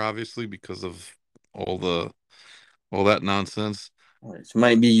trainer, obviously because of all the all that nonsense, it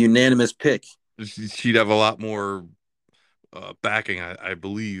might be unanimous pick. she'd have a lot more backing, I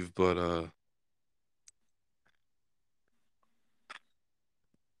believe. But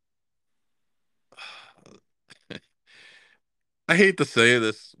I hate to say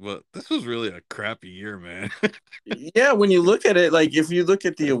this, but this was really a crappy year, man. Yeah, when you look at it, like if you look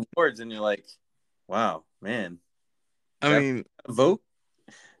at the awards and you're like, wow, man, I that mean, vote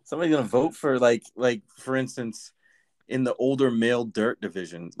somebody's gonna vote for like for instance in the older male dirt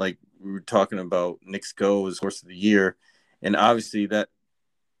division, like we were talking about Nick's Go as horse of the year, and obviously that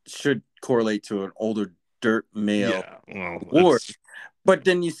should correlate to an older dirt male Yeah, well, award. But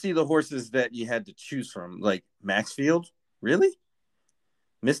then you see the horses that you had to choose from, like Maxfield. Really?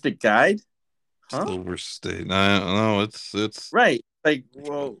 Mystic Guide? Huh? Silver State. No, it's Right. Like,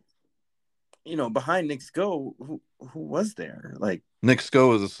 well, behind Knicks Go, who was there? Like, Nick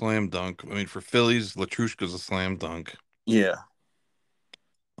Sko is a slam dunk. I mean, for Phillies, Latrushka's a slam dunk. yeah,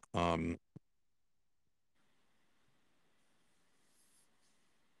 Um,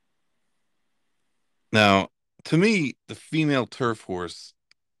 Now, to me, the female turf horse,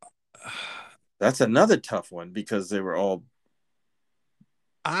 that's another tough one because they were all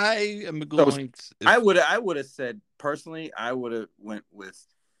I am so. going to, if I would have said personally, I would have went with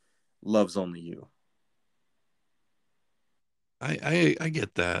Love's Only You. I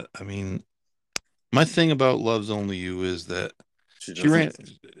get that. I mean, my thing about Love's Only You is that She she doesn't. ran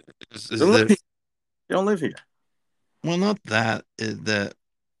is Don't live that here. They don't live here. well, not that is that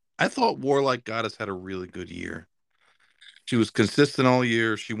I thought Warlike Goddess had a really good year. She was consistent all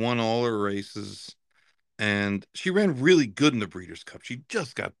year. She won all her races, and she ran really good in the Breeders' Cup. She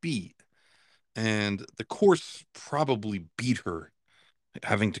just got beat, and the course probably beat her,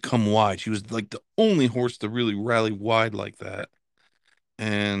 having to come wide. She was like the only horse to really rally wide like that.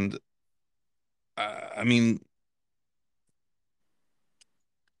 And I mean,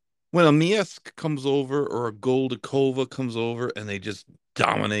 when a Miesk comes over or a Goldakova comes over and they just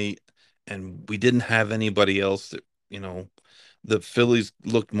dominate, and we didn't have anybody else that, you know, the Phillies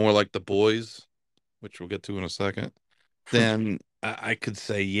looked more like the boys, which we'll get to in a second, then I could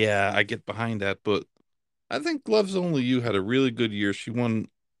say, yeah, I get behind that. But I think Love's Only You had a really good year. She won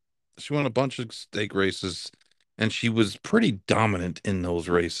a bunch of stake races, and she was pretty dominant in those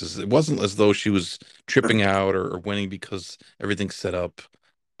races. It wasn't as though she was tripping out or winning because everything's set up.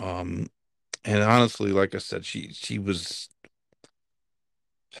 Um, and honestly, like I said, she was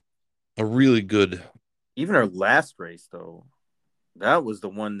a really good. Even her last race, though, that was the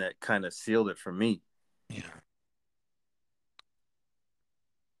one that kind of sealed it for me. Yeah.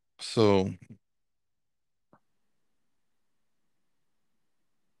 So,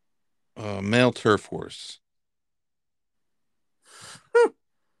 male turf horse.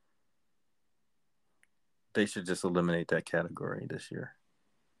 They should just eliminate that category this year.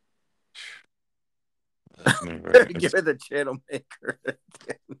 I mean, right, Give it the channel maker.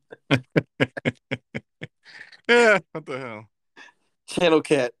 yeah, what the hell? Channel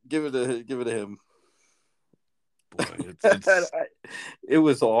Cat. Give it to him. Boy, it's It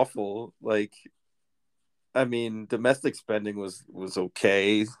was awful. Like, I mean, domestic spending was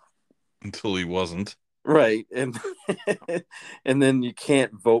okay, until he wasn't. right? And and then you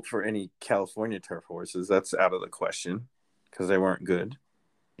can't vote for any California turf horses. That's out of the question because they weren't good.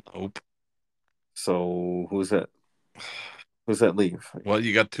 Nope. So who's that? Who's that leave? Well,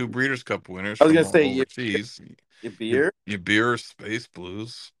 you got two Breeders' Cup winners I was from gonna say overseas. your beer. Your beer, Space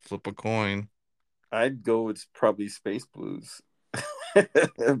Blues. Flip a coin. I'd go with probably Space Blues,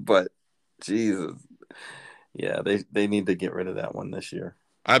 but Jesus, yeah, they need to get rid of that one this year.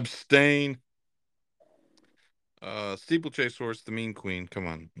 Abstain. Steeplechase horse, the Mean Queen. Come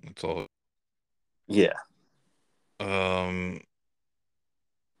on, that's all. Yeah, Um,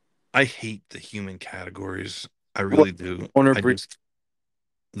 I hate the human categories. I what really do. owner I breed? just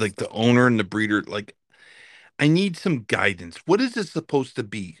like the owner and the breeder. Like, I need some guidance. What is this supposed to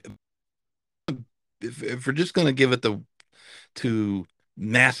be? If we're just gonna give it to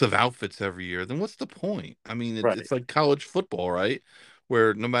massive outfits every year, then what's the point? I mean, Right. it's like college football, right?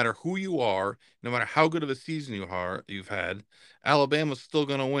 Where no matter who you are, no matter how good of a season you've had, Alabama's still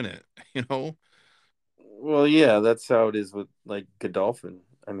gonna win it. You know, Well, yeah, that's how it is with like Godolphin.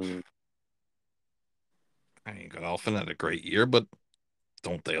 I mean, I mean, Godolphin had a great year, but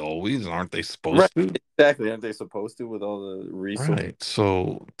don't they always? Aren't they right? supposed to? Exactly. Aren't they supposed to with all the resources? Right.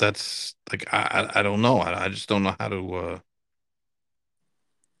 So that's like I don't know. I just don't know how to.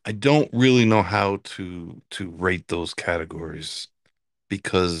 I don't really know how to rate those categories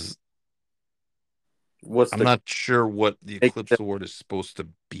because What's I'm the not sure what the make Eclipse them, Award is supposed to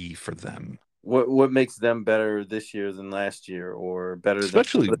be for them, what makes them better this year than last year, or better than?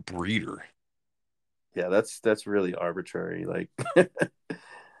 especially breeder. Yeah, that's really arbitrary. Like,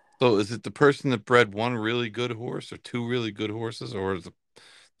 So is it the person that bred one really good horse or two really good horses, or is it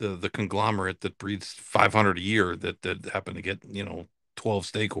the conglomerate that breeds 500 a year that happen to get 12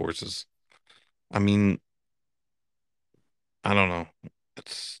 stake horses? I mean, I don't know.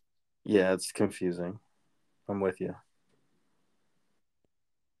 It's yeah, it's confusing. I'm with you.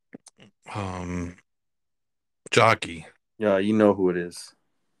 um jockey. Yeah, you know who it is.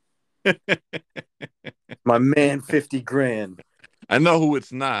 My man, 50 grand. I know who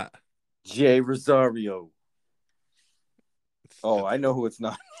it's not. Jay Rosario. Oh, It's, I know who it's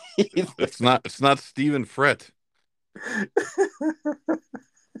not. it's not Stephen Fret.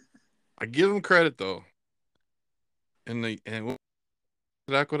 I give him credit though. And what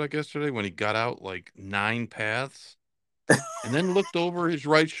did Aqueduct yesterday when he got out like 9 paths and then looked over his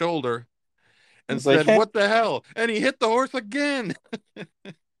right shoulder and It's like, said, hey, "What the hell?" And he hit the horse again.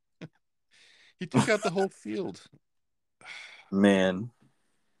 He took out the whole field. man.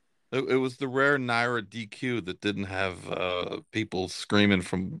 It was the rare Naira DQ that didn't have people screaming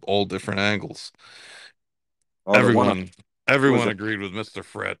from all different angles. Oh, the one Everyone, was everyone a agreed with Mr.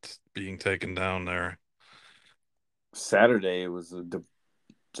 Fret being taken down there. Saturday. It was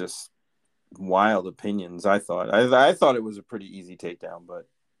just wild opinions. I thought it was a pretty easy takedown, but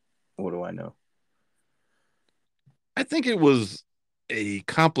what do I know? I think it was a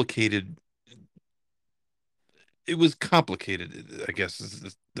complicated. It was complicated, I guess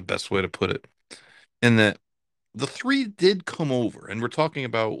is the best way to put it. In that the three did come over, and we're talking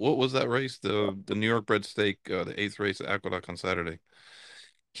about what was that race? The New York bred stake, the eighth race at Aqueduct on Saturday.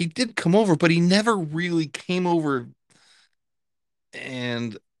 He did come over, but he never really came over.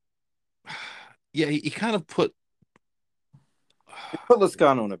 And yeah, he kind of put Put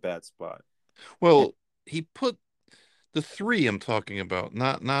Lascano in a bad spot. And well, he put the three I'm talking about,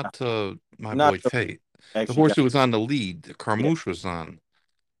 not my not boy the, Fate, the actually horse got who was on the lead, yeah. Carmouche was on.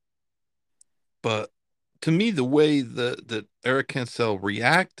 But to me, the way that Eric Cancel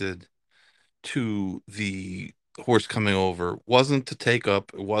reacted to the horse coming over wasn't to take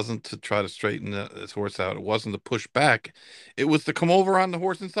up, it wasn't to try to straighten his horse out, it wasn't to push back, it was to come over on the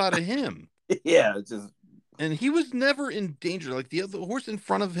horse inside of him. Yeah, it's just And he was never in danger. Like the other horse in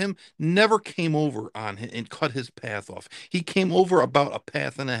front of him never came over on him and cut his path off. He came over about a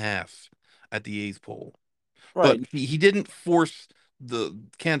path and a half at the eighth pole, but right. he didn't force the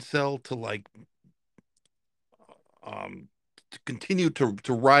Cancel to like um to continue to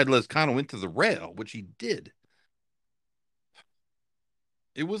ride Lescano into the rail, which he did.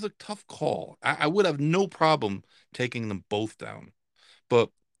 It was a tough call. I would have no problem taking them both down, but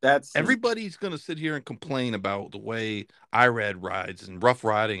That's his. everybody's going to sit here and complain about the way Irad rides and rough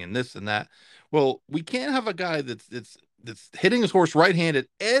riding and this and that. Well, we can't have a guy that's hitting his horse right-handed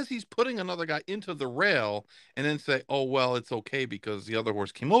as he's putting another guy into the rail and then say, "Oh well, it's okay because the other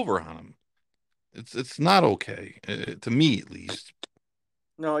horse came over on him." It's not okay to me at least.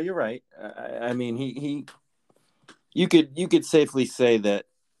 No, you're right. I mean, he you could safely say that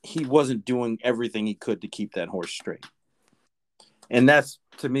he wasn't doing everything he could to keep that horse straight, and that's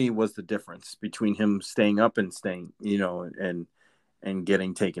to me was the difference between him staying up and staying, and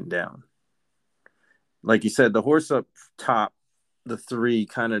getting taken down. Like you said, the horse up top, the three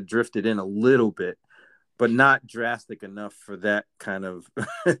kind of drifted in a little bit, but not drastic enough for that kind of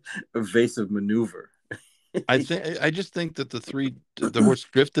evasive maneuver. I just think that the horse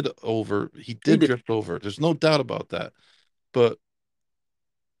drifted over. He He did did. drift over. There's no doubt about that. But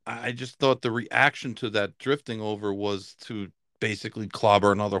I just thought the reaction to that drifting over was to basically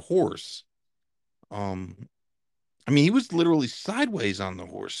clobber another horse. Um, I mean, he was literally sideways on the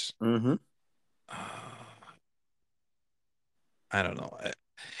horse. Mm-hmm. Uh, I don't know.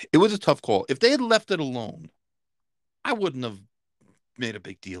 It was a tough call. If they had left it alone, I wouldn't have made a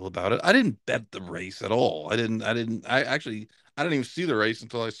big deal about it. I didn't bet the race at all. I actually, I didn't even see the race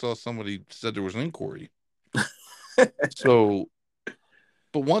until I saw somebody said there was an inquiry. So,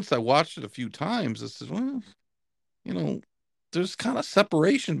 but once I watched it a few times, I said, well, you know, there's kind of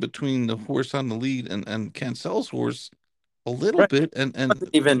separation between the horse on the lead and Cancel's horse a little Right. bit, and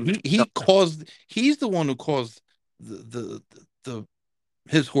Even he's the one who caused the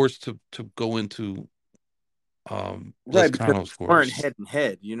his horse to go into right because Lescano's they weren't horse. head and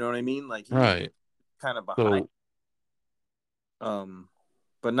head. You know what I mean? Like he was Right. kind of behind. So Um,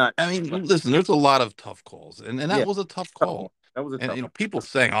 but not. I mean, But listen, there's a lot of tough calls, and that yeah, was a tough tough one. call. That was a And tough one. people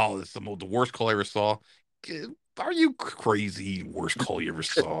saying, "Oh, this is the worst call I ever saw." Are you crazy? Worst call you ever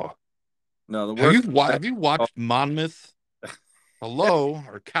saw? No, the worst. Have you watched Monmouth? Hello,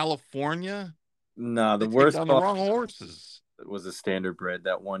 or California? No, They the take worst down the call wrong horses. was a standard bred.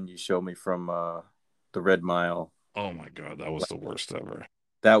 That one you showed me from the Red Mile. Oh my God, that was the worst ever.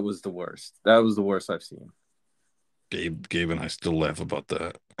 That was the worst. That was the worst I've seen. Gabe and I still laugh about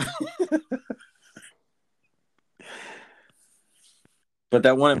that. But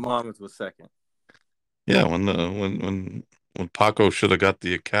that one at Monmouth was second. Yeah, when Paco should have got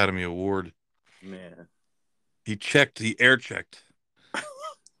the Academy Award, Man. he air checked.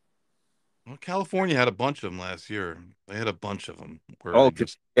 Well, California had a bunch of them last year. They had a bunch of them where they Okay.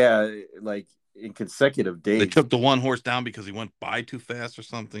 just Yeah, like in consecutive They days. took the one horse down because he went by too fast or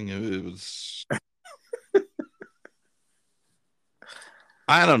something. It was,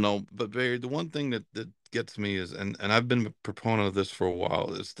 I don't know, but Barry, the one thing that gets me is, and I've been a proponent of this for a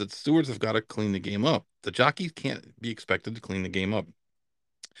while, is that stewards have got to clean the game up. The jockeys can't be expected to clean the game up.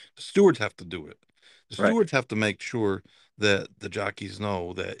 The stewards have to do it. The Right. stewards have to make sure that the jockeys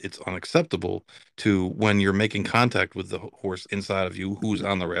know that it's unacceptable to, when you're making contact with the horse inside of you who's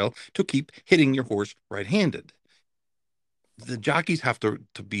on the rail, to keep hitting your horse right-handed. The jockeys have to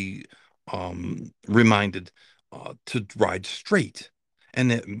be reminded to ride straight.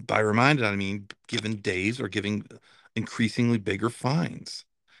 And by reminded, I mean given days or giving increasingly bigger fines.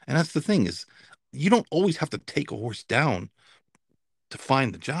 And that's the thing is, you don't always have to take a horse down to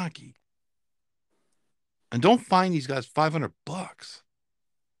find the jockey. And don't find these guys $500.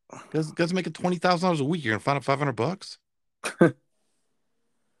 Guys making $20,000 a week. You're gonna find them $500?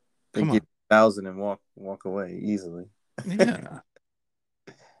 They Come get on. 1,000 and walk away easily. Yeah.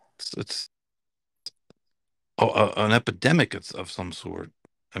 It's an epidemic of some sort.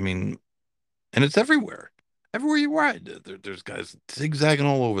 I mean, and it's everywhere. Everywhere you ride, there's guys zigzagging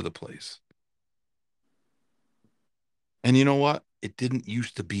all over the place. And you know what? It didn't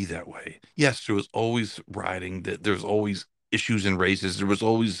used to be that way. Yes, there was always riding. That There was always issues in races. There was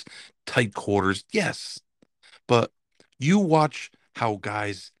always tight quarters. Yes, but you watch how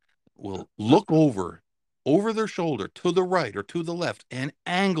guys will look over their shoulder to the right or to the left and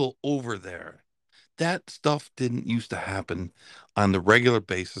angle over there. That stuff didn't used to happen on the regular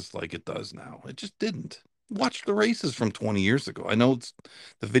basis like it does now. It just didn't. Watch the races from 20 years ago. I know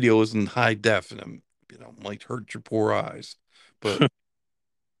the video is in high def and might hurt your poor eyes, but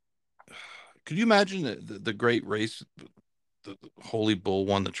could you imagine the great race the Holy Bull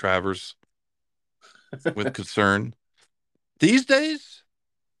won the Travers with Concern? These days,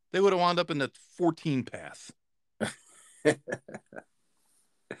 they would have wound up in the 14 path.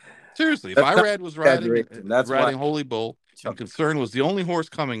 Seriously, if That's not Irad was exaggeration. That's why riding Holy Bull and Chuck. Concern was the only horse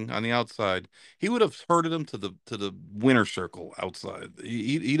coming on the outside, he would have herded him to the winner circle outside.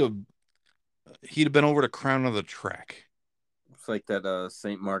 He'd have been over to Crown of the Track. It's like that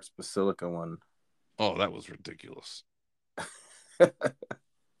St. Mark's Basilica one. Oh, that was ridiculous. Well,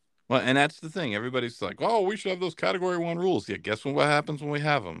 and that's the thing. Everybody's like, "Oh, we should have those Category 1 rules." Yeah, guess what happens when we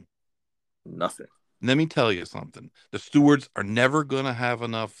have them? Nothing. Let me tell you something. The stewards are never going to have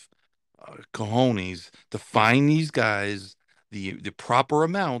enough cojones to find these guys the proper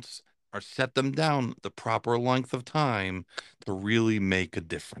amounts or set them down the proper length of time to really make a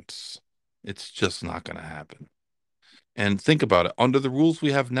difference. It's just not going to happen. And think about it. Under the rules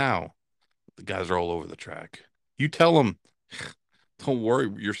we have now, the guys are all over the track. You tell them, don't worry,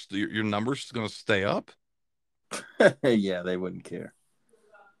 your number's going to stay up. Yeah, they wouldn't care,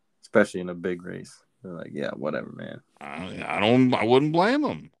 especially in a big race. They're like, yeah, whatever, man. I wouldn't blame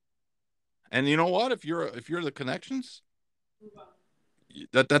them. And you know what? If you're the connections,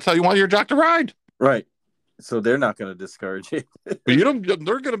 that's how you want your jock to ride. Right. So they're not going to discourage it. But you don't.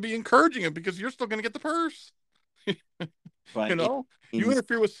 They're going to be encouraging it because you're still going to get the purse. By You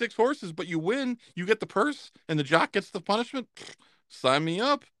interfere with 6 horses, but you win. You get the purse, and the jock gets the punishment. Sign me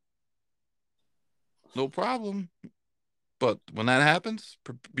up. No problem. But when that happens,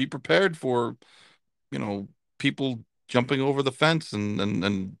 be prepared for, people jumping over the fence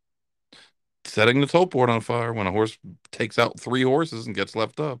and setting the tote board on fire when a horse takes out 3 horses and gets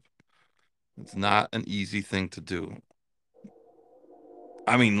left up. It's not an easy thing to do.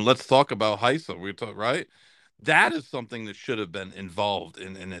 I mean, let's talk about HISA. Right? That is something that should have been involved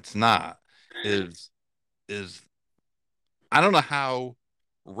in, and it's not. Is I don't know how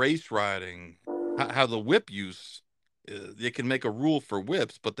race riding, how the whip use, they can make a rule for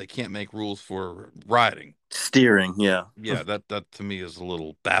whips, but they can't make rules for riding. steering, yeah. Yeah, that to me is a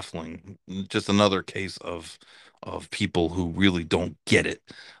little baffling. Just another case of people who really don't get it,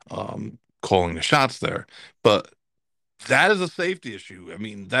 calling the shots there. But that is a safety issue. I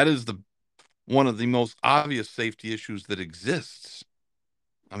mean, that is the one of the most obvious safety issues that exists.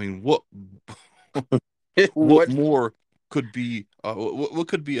 I mean, what What? more could be what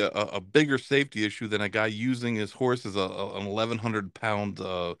could be a bigger safety issue than a guy using his horse as an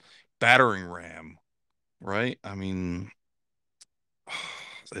 1,100-pound battering ram, right? I mean,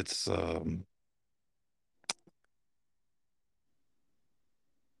 it's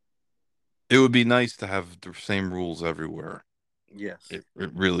it would be nice to have the same rules everywhere. Yes. It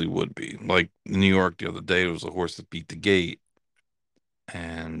really would be. Like in New York the other day, there was a horse that beat the gate,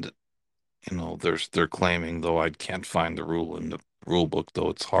 and they're claiming, though I can't find the rule in the rule book, though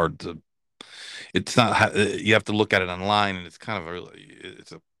it's not, you have to look at it online, and it's kind of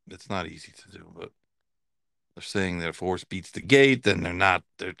it's a it's not easy to do, but they're saying that if a horse beats the gate, then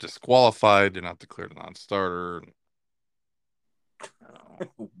they're disqualified. They're not declared a non-starter.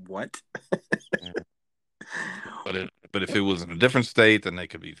 What? Yeah. But if it was in a different state, then they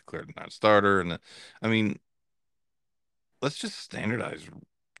could be declared a non-starter. And I mean, let's just standardize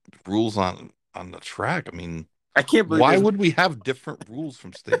rules on the track. I mean, I can't believe why would we have different rules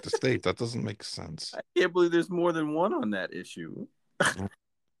from state to state? That doesn't make sense. I can't believe there's more than one on that issue.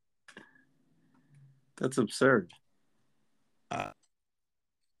 That's absurd. All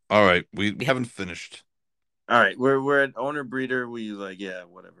right, we haven't finished. All right, we're at owner breeder. We like, yeah,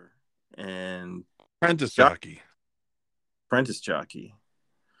 whatever. And Apprentice jockey. Apprentice jockey.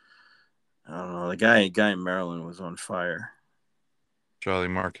 I don't know. The guy in Maryland was on fire. Charlie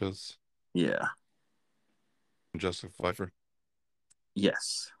Marquez. Yeah. Jessica Pfeiffer.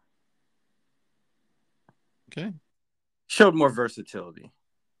 Yes. Okay. Showed more versatility.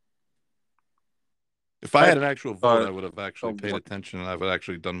 If I had an actual vote, I would have actually paid attention and I would have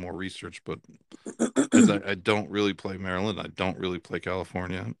actually done more research. But because I don't really play Maryland, I don't really play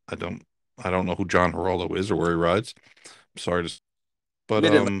California. I don't know who John Geraldo is or where he rides. I'm sorry to, but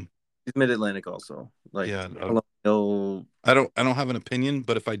he's Mid-Atlantic also. Like, yeah, I don't have an opinion.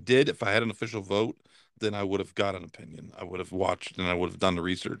 But if I had an official vote, then I would have got an opinion. I would have watched and I would have done the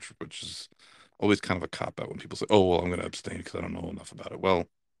research, which is always kind of a cop out when people say, "Oh, well, I'm going to abstain because I don't know enough about it." Well,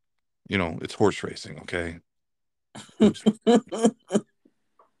 it's horse racing, okay? It's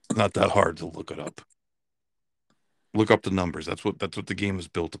not that hard to look it up. Look up the numbers. That's what the game is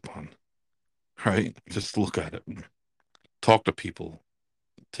built upon, right? Just look at it. Talk to people.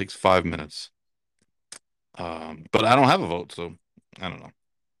 It takes 5 minutes. But I don't have a vote, so I don't know.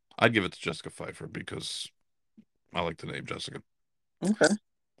 I'd give it to Jessica Pfeiffer because I like the name Jessica. Okay.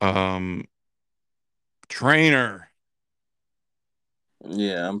 Trainer.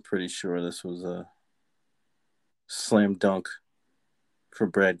 Yeah, I'm pretty sure this was a slam dunk for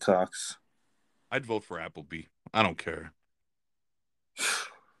Brad Cox. I'd vote for Appleby. I don't care.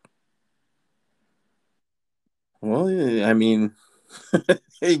 Well, I mean,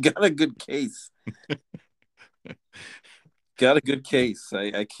 he got a good case. Got a good case.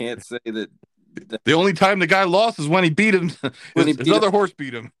 I can't say that. The only time the guy lost is when he beat him. His other horse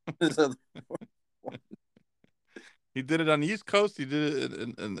beat him. He did it on the East Coast. He did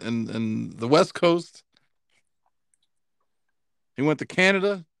it in the West Coast. He went to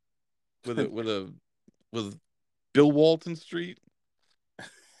Canada with Bill Walton Street.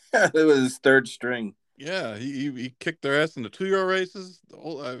 It was his third string. Yeah, he kicked their ass in the 2-year races.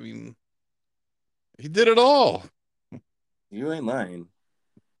 I mean, he did it all. You ain't lying.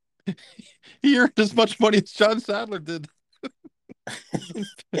 He earned as much money as John Sadler did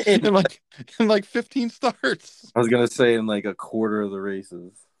in like 15 starts. I was gonna say in like a quarter of the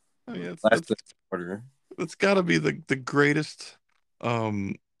races. I mean, last quarter. That's got to be the greatest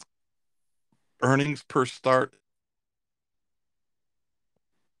earnings per start.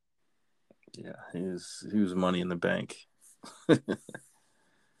 Yeah, he was money in the bank.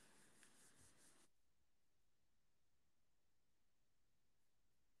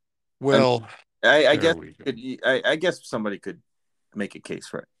 Well, I guess I guess somebody could make a case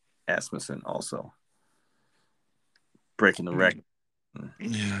for Asmussen also breaking the record.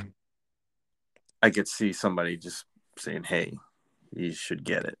 Yeah, I could see somebody just saying, "Hey, you should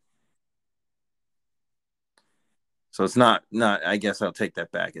get it." So it's not. I guess I'll take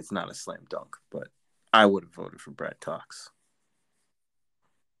that back. It's not a slam dunk, but I would have voted for Brad Cox.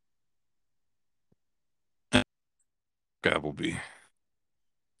 Appleby.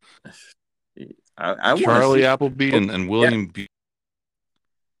 I Charlie Appleby and William. Yeah.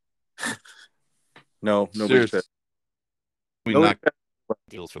 No, nobody's we knock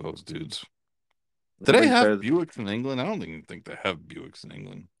deals for those dudes. Do they have Buicks in England? I don't even think they have Buicks in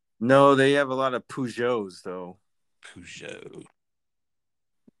England. No, they have a lot of Peugeots though. Peugeot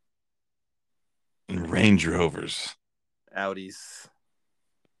and Range Rovers, Audis.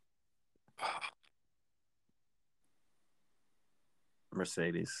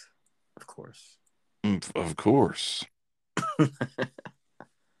 Mercedes, of course. Of course.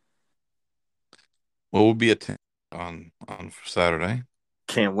 What would be a on Saturday?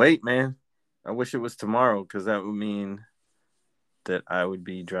 Can't wait, man. I wish it was tomorrow because that would mean that I would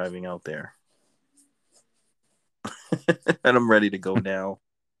be driving out there. And I'm ready to go now.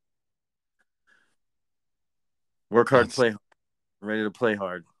 Work hard, play hard. I'm ready to play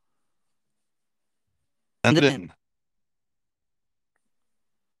hard. And then.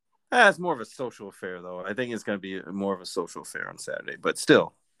 It's more of a social affair, though. I think it's going to be more of a social affair on Saturday. But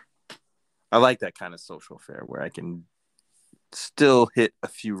still, I like that kind of social affair where I can still hit a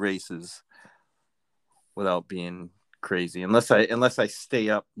few races without being crazy, unless I stay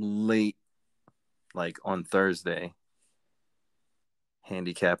up late, like on Thursday,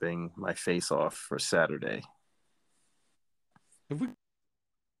 handicapping my face off for Saturday.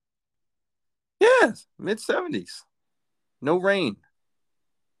 Yeah, mid-70s. No rain.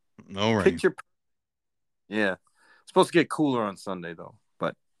 No rain. Picture. Yeah. It's supposed to get cooler on Sunday though,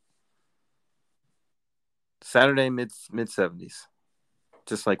 but Saturday mid-70s.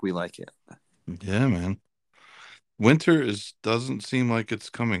 Just like we like it. Yeah, man. Winter doesn't seem like it's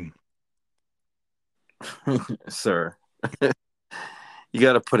coming. Sir. You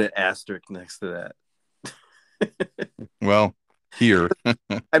got to put an asterisk next to that. Well, here. I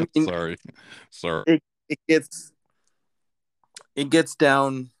mean, sorry. It gets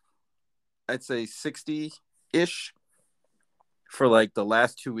down, I'd say 60-ish for like the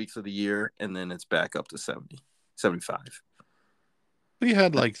last 2 weeks of the year, and then it's back up to 70, 75. We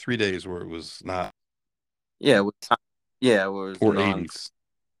had like 3 days where it was not. Yeah, it was 80s.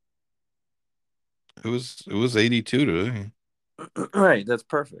 It was 82 today. Right, that's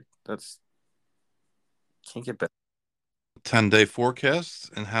perfect. Can't get better. 10-day forecast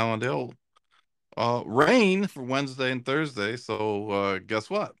in Hallandale. Rain for Wednesday and Thursday. So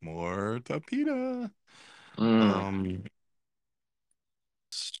guess what? More Tapeta.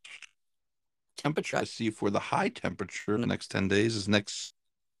 Temperature I see for the high temperature in the next 10 days is next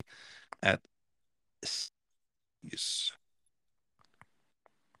at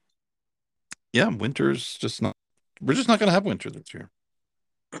yeah, winter's just not. We're just not going to have winter this year.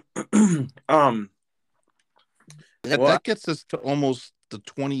 That gets us to almost the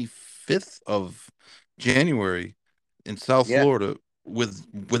 25th of January in South Florida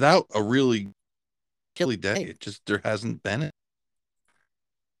without a really chilly day. It just there hasn't been it.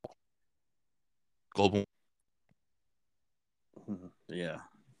 Global. Yeah,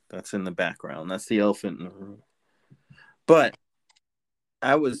 that's in the background. That's the elephant in the room. But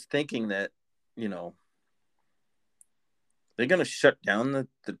I was thinking that, they're going to shut down the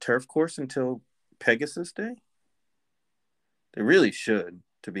turf course until Pegasus Day. They really should,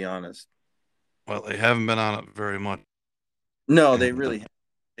 to be honest. Well, they haven't been on it very much. No, they really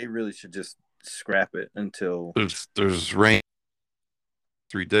should just scrap it until there's rain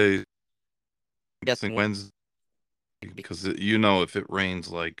 3 days. I'm guessing Wednesday, because if it rains,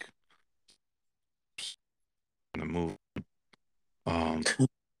 like, gonna move.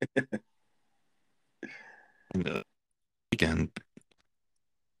 The weekend.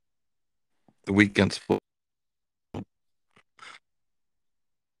 The weekend's full.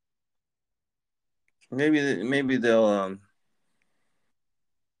 Maybe they'll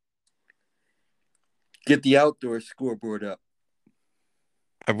get the outdoor scoreboard up.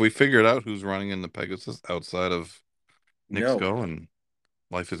 Have we figured out who's running in the Pegasus outside of Nick Sco and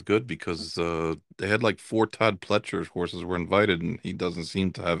Life is Good? Because they had like 4 Todd Pletcher horses were invited, and he doesn't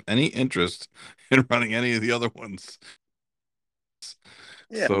seem to have any interest in running any of the other ones.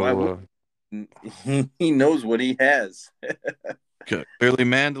 Yeah, so he knows what he has. Clearly,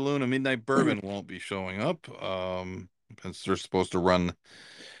 Mandaloun and Midnight Bourbon won't be showing up. Since they're supposed to run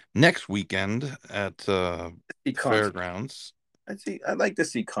next weekend at Fairgrounds. I'd like to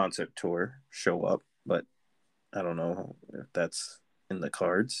see Concert Tour show up, but I don't know if that's in the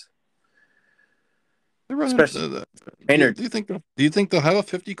cards. Especially, do you think they'll have a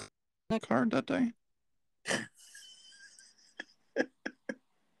 50 card that day?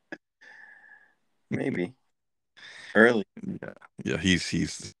 Maybe early. Yeah,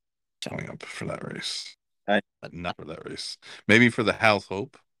 he's showing up for that race. Not for that race. Maybe for the House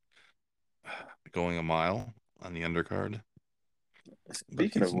Hope, going a mile on the undercard.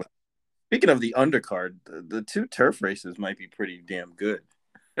 Speaking of the undercard, the 2 turf races might be pretty damn good.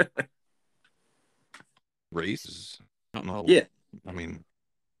 Races? I don't know. Yeah. I mean,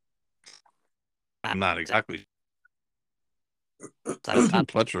 I'm not exactly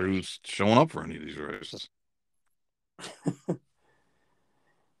Pletcher who's showing up for any of these races.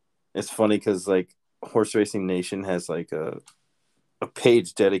 It's funny because like Horse Racing Nation has like a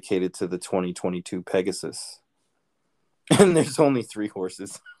page dedicated to the 2022 Pegasus, and there's only 3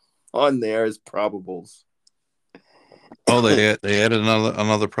 horses on there as probables. Oh, they added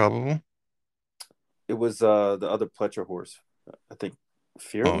another probable. It was the other Pletcher horse, I think.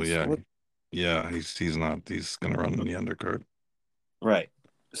 Fearless? Oh yeah. He's not. He's gonna run in the undercard. Right.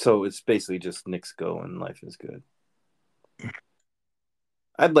 So it's basically just Nick Sco and Life is Good.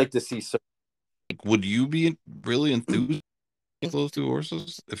 I'd like to see. Would you be really enthused with those 2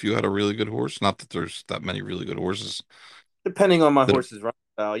 horses if you had a really good horse? Not that there's that many really good horses. Depending on my horse's run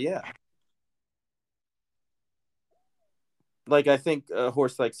style, yeah. Like I think a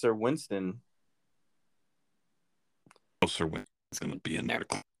horse like Sir Winston. Sir Winston's going to be in there.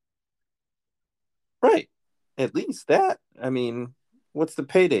 Right. At least that. I mean, what's the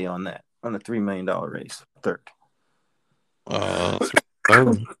payday on that? On a $3 million race? Third.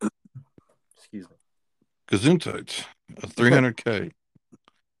 Third. Excuse me. Gesundheit. 300K.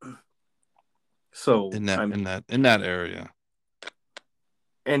 So in that area.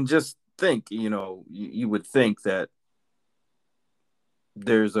 And just think, you would think that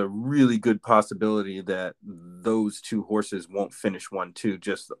there's a really good possibility that those two horses won't finish 1-2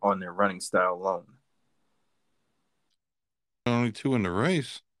 just on their running style alone. Only two in the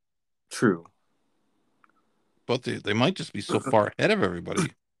race. True. But they might just be so far ahead of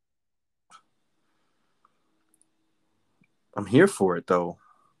everybody. I'm here for it, though.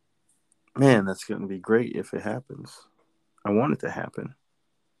 Man, that's going to be great if it happens. I want it to happen.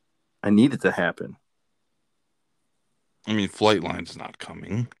 I need it to happen. I mean, Flightline's not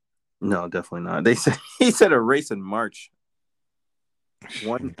coming. No, definitely not. He said a race in March.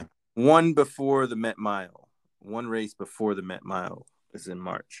 One before the Met Mile. One race before the Met Mile is in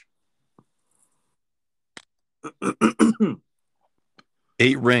March.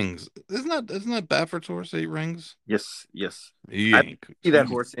 8 Rings. Isn't that Baffert's horse? 8 Rings. Yes. I see that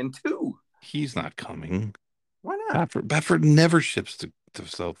horse in too. He's not coming. Why not? Baffert never ships to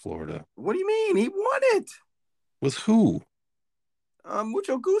South Florida. What do you mean? He won it. With who?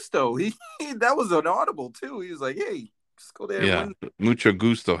 Mucho Gusto. He that was an audible too. He was like, "Hey, just go there." Yeah, and win. Mucho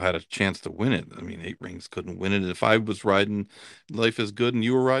Gusto had a chance to win it. I mean, 8 Rings couldn't win it. If I was riding Life is Good and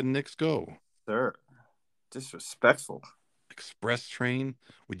you were riding Knicks Go, Sir, disrespectful. Express Train.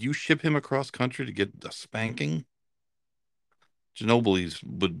 Would you ship him across country to get a spanking? Ginobili's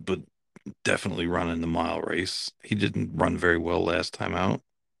would definitely run in the mile race. He didn't run very well last time out.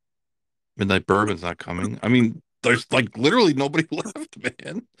 Midnight Bourbon's not coming. I mean, there's like literally nobody left,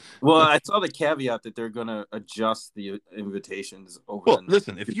 man. Well, I saw the caveat that they're going to adjust the invitations over. Well,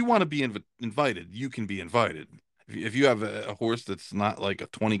 listen, if you want to be invited, you can be invited. If you have a horse that's not like a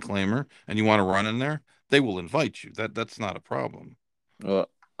 20 claimer and you want to run in there, they will invite you. That's not a problem.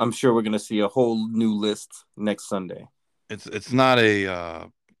 I'm sure we're going to see a whole new list next Sunday. It's not the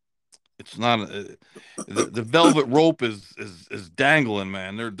velvet rope is dangling,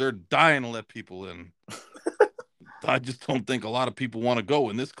 man. They're dying to let people in. I just don't think a lot of people want to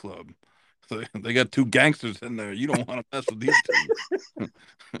go in this club. So they got 2 gangsters in there. You don't want to mess with these 2.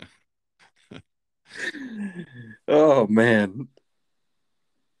 Oh man!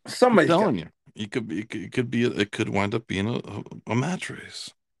 I'm telling you, it could wind up being a match race.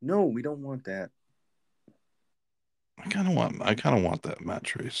 No, we don't want that. I kind of want that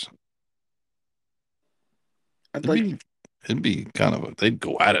match race. It'd be kind of they'd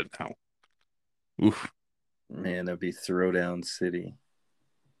go at it now. Oof. Man, that'd be Throwdown City.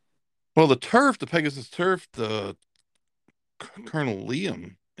 Well, the Pegasus turf, the Colonel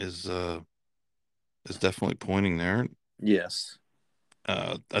Liam is definitely pointing there. Yes.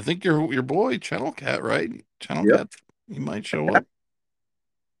 I think your boy Channel Cat, right? Cat, he might show up.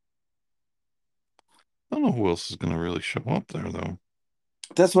 I don't know who else is going to really show up there, though.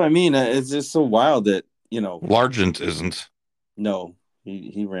 That's what I mean. It's just so wild that Largent isn't. No,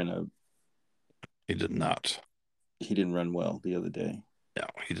 he ran He did not. He didn't run well the other day. No,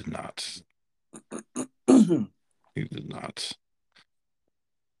 he did not. He did not.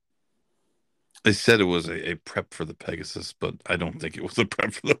 They said it was a prep for the Pegasus, but I don't think it was a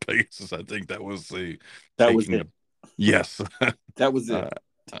prep for the Pegasus. I think that was it. Yes. That was it.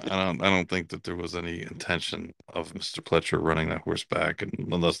 I don't think that there was any intention of Mr. Pletcher running that horse back,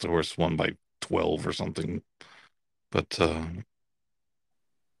 unless the horse won by 12 or something. But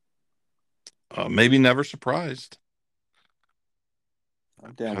maybe never surprised.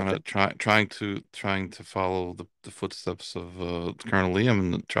 I'm down kind of trying to follow the footsteps of Colonel Liam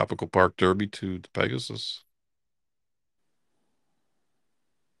in the Tropical Park Derby to the Pegasus.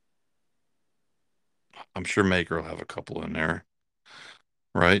 I'm sure Maker will have a couple in there,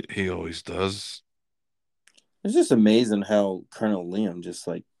 right? He always does. It's just amazing how Colonel Liam just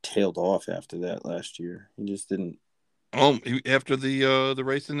like tailed off after that last year. He just didn't. Oh, after the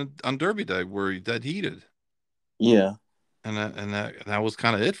race on Derby Day where he dead heated. Yeah. And that was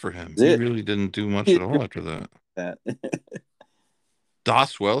kind of it for him. He really didn't do much at all after that.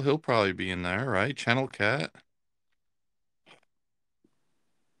 Doswell, he'll probably be in there, right? Channel Cat.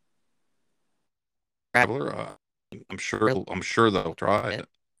 Traveler, I'm sure they'll try it.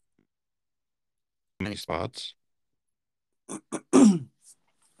 Many spots. I'm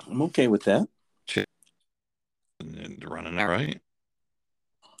okay with that. And running it right.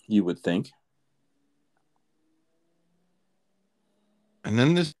 You would think. And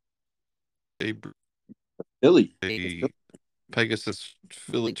then this Philly. a Pegasus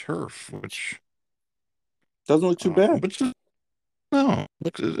Philly turf, Doesn't look too bad. which is no,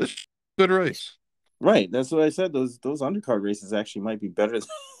 it's a good race. Right. That's what I said. Those undercard races actually might be better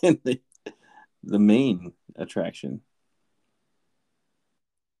than the main attraction.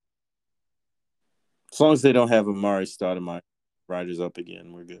 As long as they don't have Amari Stoudemire riders up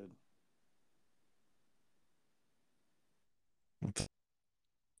again, we're good.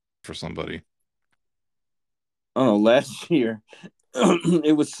 For somebody. I don't know. Last year,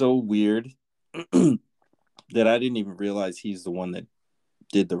 it was so weird that I didn't even realize he's the one that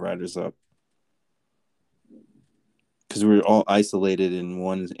did the riders up. Because we were all isolated in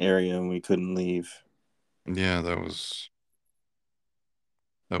one area and we couldn't leave. Yeah, that was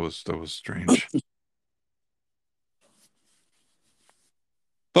strange.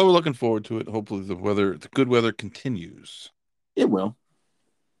 But we're looking forward to it. Hopefully the good weather continues. It will.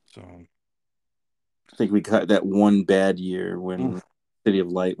 So I think we got that one bad year when oof, City of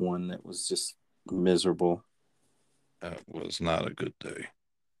Light won that was just miserable. that was not a good day.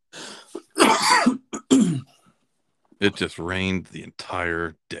 It just rained the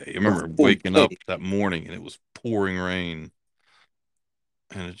entire day. I remember waking up that morning and it was pouring rain.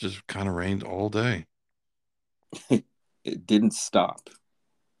 And it just kind of rained all day. It didn't stop.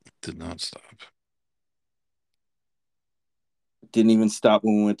 It did not stop. Didn't even stop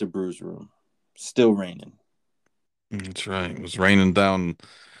when we went to Brews Room. Still raining. That's right. It was raining down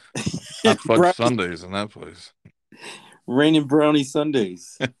hot fudge Sundays in that place. Raining brownie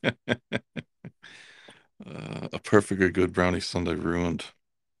Sundays. A perfectly good brownie Sunday ruined.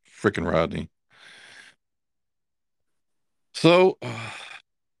 Freaking Rodney. So,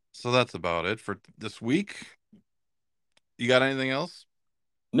 so that's about it for this week. You got anything else?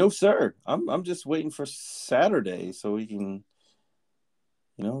 No, sir. I'm just waiting for Saturday so we can,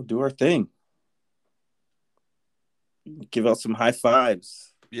 do our thing. Give out some high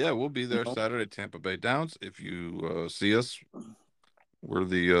fives. Yeah, we'll be there Saturday, Tampa Bay Downs. If you see us, we're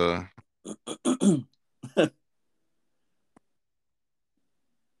the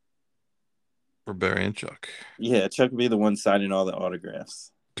for Barry and Chuck. Yeah, Chuck will be the one signing all the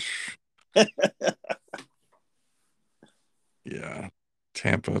autographs. Yeah,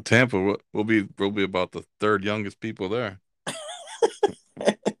 Tampa will be about the third youngest people there.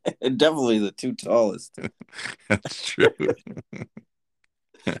 Definitely the two tallest. That's true.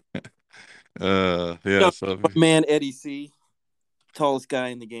 Yeah. So man, Eddie C, tallest guy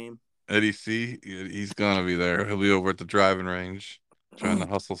in the game. Eddie C, he's gonna be there. He'll be over at the driving range trying to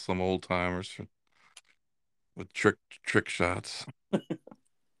hustle some old timers with trick shots.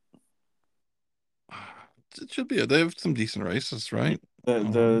 It should be. They have some decent races, right?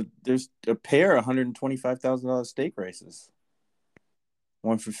 There's a pair $125,000 stake races.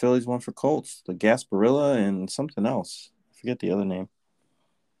 One for Phillies, one for Colts. The Gasparilla and something else. I forget the other name.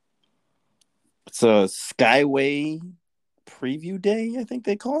 It's a Skyway preview day, I think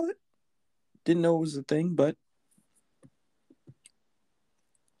they call it. Didn't know it was a thing, but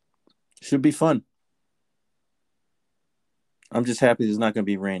should be fun. I'm just happy there's not going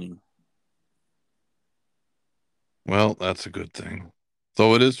to be raining. Well, that's a good thing.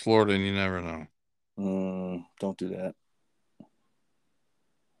 Though it is Florida, and you never know. Don't do that.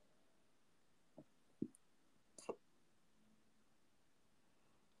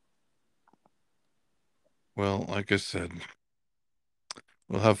 Well, like I said,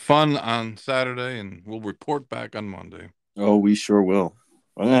 we'll have fun on Saturday, and we'll report back on Monday. Oh, we sure will.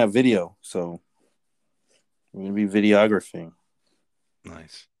 I'm going to have video, so we're going to be videographing.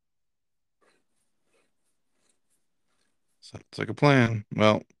 Nice. Sounds like a plan.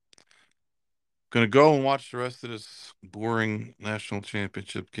 Well, gonna go and watch the rest of this boring national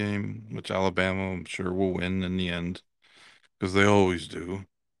championship game, which Alabama, I'm sure, will win in the end, because they always do.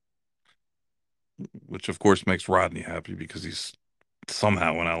 Which, of course, makes Rodney happy because he's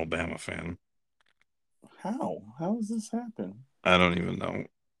somehow an Alabama fan. How? How does this happen? I don't even know.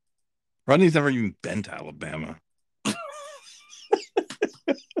 Rodney's never even been to Alabama.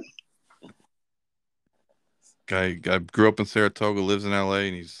 Guy grew up in Saratoga, lives in LA,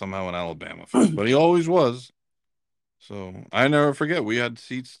 and he's somehow an Alabama fan. But he always was. So I never forget. We had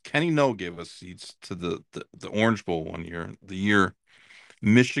seats. Kenny No gave us seats to the Orange Bowl one year, the year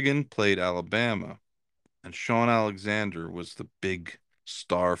Michigan played Alabama, and Sean Alexander was the big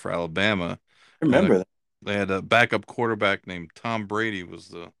star for Alabama. I remember that. They had a backup quarterback named Tom Brady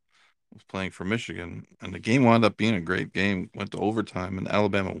was playing for Michigan, and the game wound up being a great game. Went to overtime, and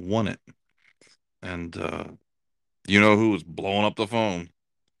Alabama won it. And you know who was blowing up the phone?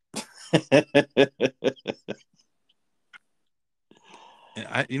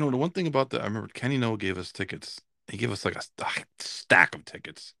 And the one thing about that, I remember Kenny Noah gave us tickets. He gave us like a stack of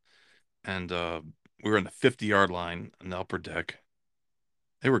tickets, and we were in the 50-yard line in the upper deck.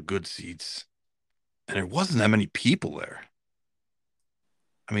 They were good seats, and there wasn't that many people there.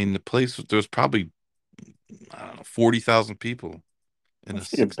 I mean, the place there was probably, I don't know, 40,000 people in a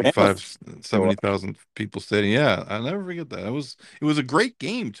Hopefully Bama 65, show up. 70,000 people stadium. Yeah, I'll never forget that. It was a great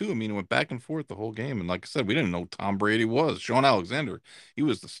game too. I mean, it went back and forth the whole game. And like I said, we didn't know who Tom Brady was. Sean Alexander, he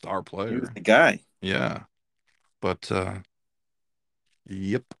was the star He was player. the guy. Yeah. But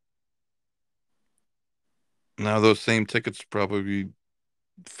yep. Now those same tickets probably be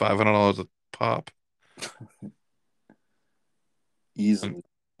 $500 a pop. Easily.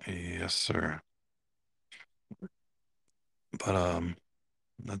 Yes, sir. But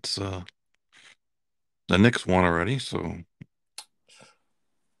that's the Knicks won already, so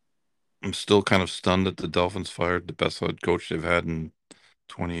I'm still kind of stunned that the Dolphins fired the best head coach they've had in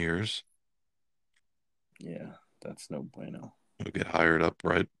 20 years. Yeah, that's no bueno. He'll get hired up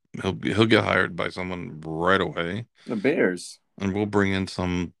right. He'll get hired by someone right away, The Bears. and we'll bring in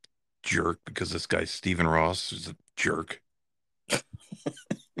some jerk because this guy Stephen Ross is a jerk.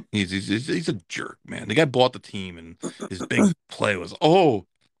 He's a jerk, man. The guy bought the team, and his big play was, oh,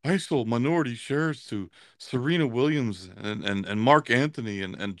 I sold minority shares to Serena Williams and Mark Anthony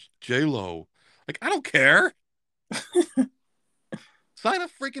and J Lo. Like, I don't care. Sign a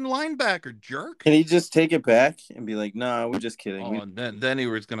freaking linebacker, jerk. Can he just take it back and be like, "Nah, we're just kidding." Oh, and then he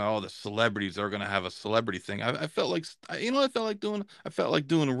was gonna. Oh, the celebrities are gonna have a celebrity thing. I felt like, what I felt like doing. I felt like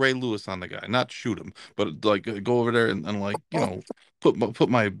doing a Ray Lewis on the guy, not shoot him, but like go over there and like put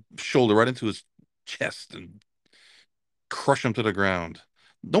my shoulder right into his chest and crush him to the ground.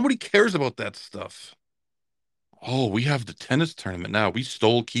 Nobody cares about that stuff. Oh, we have the tennis tournament now. We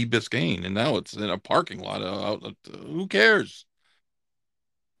stole Key Biscayne, and now it's in a parking lot. Who cares?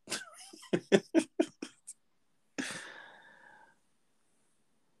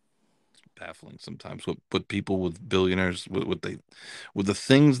 Baffling sometimes what people with billionaires with the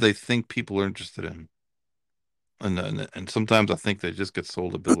things they think people are interested in, and sometimes I think they just get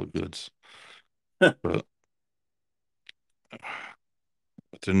sold a bill of goods, but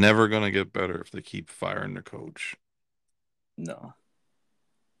they're never gonna get better if they keep firing their coach. No.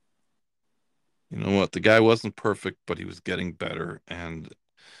 You know what? The guy wasn't perfect, but he was getting better. And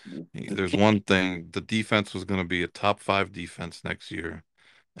there's one thing: the defense was going to be a top five defense next year,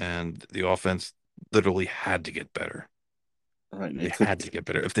 and the offense literally had to get better. Right. They had to get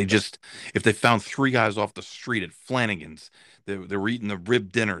better. If they found three guys off the street at Flanagan's, they were eating the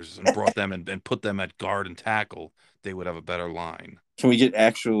rib dinners and brought them and put them at guard and tackle, they would have a better line. Can we get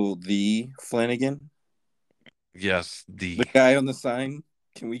actual the Flanagan? Yes, The guy on the sign?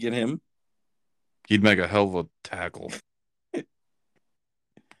 Can we get him? he'd make a hell of a tackle. Oh,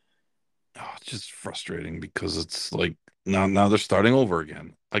 it's just frustrating because it's like now they're starting over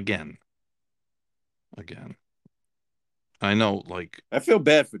again. I know, like I feel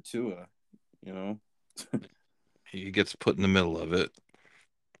bad for Tua, you know. he gets put in the middle of it,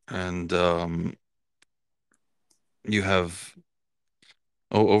 and you have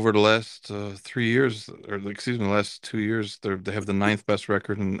over the last 3 years, or excuse me, the last 2 years, they have the ninth best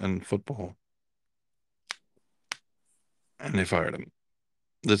record in football, and they fired him.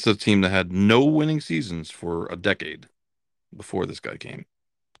 This is a team that had no winning seasons for a decade before this guy came,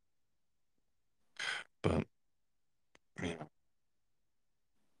 but yeah.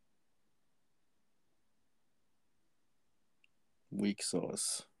 Weak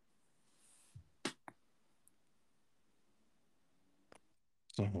sauce.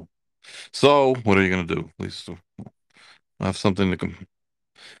 So what are you gonna do? At least I have something to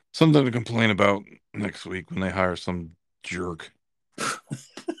complain about next week when they hire some jerk.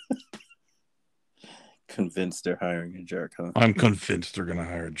 Convinced they're hiring a jerk, huh? I'm convinced they're gonna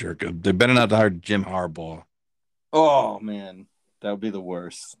hire a jerk. They better not hire Jim Harbaugh. Oh man, that would be the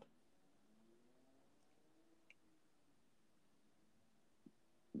worst.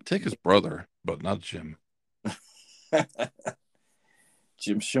 Take his brother, but not Jim.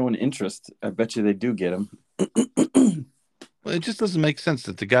 Jim's showing interest. I bet you they do get him. Well, it just doesn't make sense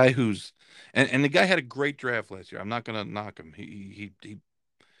that the guy who's and the guy had a great draft last year. I'm not gonna knock him. He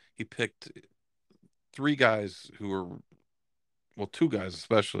picked three guys who were, well, two guys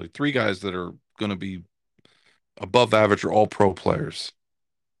especially, three guys that are gonna be above average or all pro players.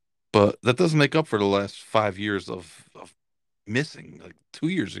 But that doesn't make up for the last 5 years of missing. Like 2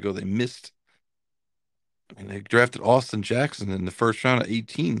 years ago, they missed. I mean, they drafted Austin Jackson in the first round at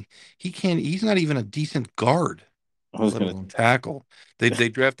 18. He's not even a decent guard, I was let gonna. alone tackle. They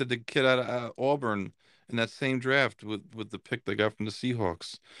drafted the kid out of Auburn in that same draft with the pick they got from the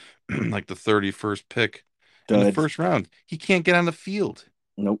Seahawks, like the 31st pick in the Dud. first round. He can't get on the field.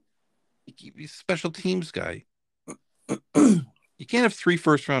 Nope. He's a special teams guy. You can't have 3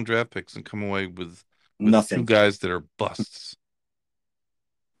 first-round draft picks and come away with two Nothing. guys that are busts.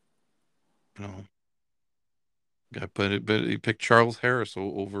 You know, but he picked Charles Harris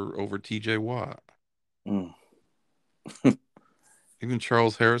over T.J. Watt. Mm. Even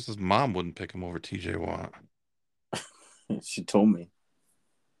Charles Harris's mom wouldn't pick him over T.J. Watt. She told me.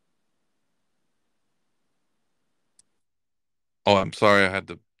 Oh, I'm sorry, I had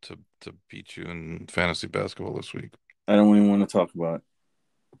to beat you in fantasy basketball this week. I don't even want to talk about it.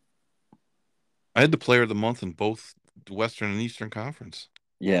 I had the player of the month in both the Western and Eastern Conference.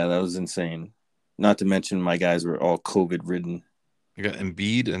 Yeah, that was insane. Not to mention my guys were all COVID ridden. I got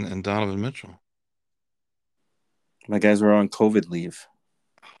Embiid and Donovan Mitchell. My guys were on COVID leave.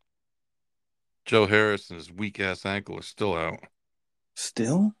 Joe Harris and his weak ass ankle are still out.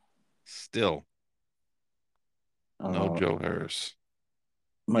 Still? Still. No Joe Harris.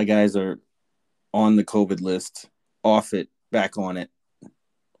 My guys are on the COVID list, off it, back on it.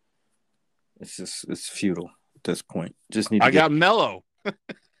 It's futile at this point. Just need to got Melo.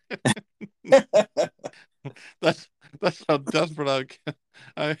 that's how desperate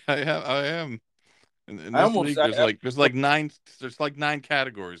I am. In this league, there's like 9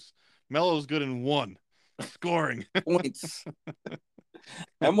 categories. Melo's good in 1, scoring points.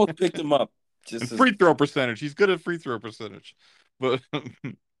 I almost picked him up. Free throw percentage. He's good at free throw percentage, but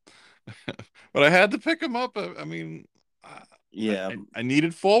but I had to pick him up. I mean, yeah, I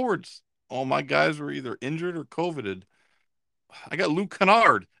needed forwards. All my guys were either injured or COVIDed. I got Luke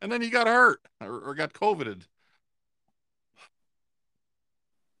Kennard, and then he got hurt or got COVIDed.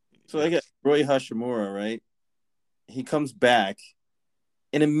 So I got Roy Hashimura, right? He comes back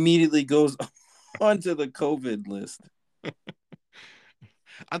and immediately goes onto the COVID list.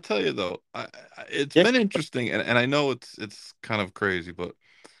 I'll tell you though, it's been interesting, and I know it's kind of crazy, but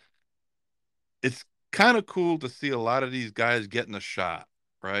it's kind of cool to see a lot of these guys getting a shot,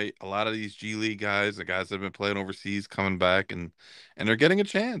 right? A lot of these G League guys, the guys that have been playing overseas, coming back and they're getting a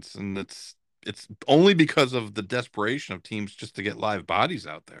chance, and it's only because of the desperation of teams just to get live bodies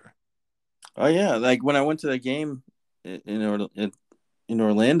out there. Oh yeah, like when I went to that game in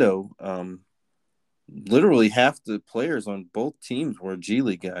Orlando, literally half the players on both teams were G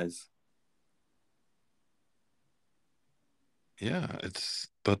League guys. Yeah,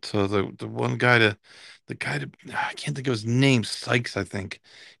 but the one guy I can't think of his name, Sykes, I think.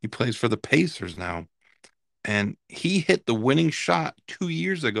 He plays for the Pacers now. And he hit the winning shot 2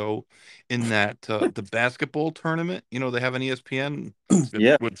 years ago in that the basketball tournament. You know, they have an ESPN.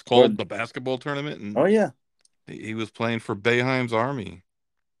 Yeah, What's called the basketball tournament. And oh yeah, he was playing for Boeheim's Army,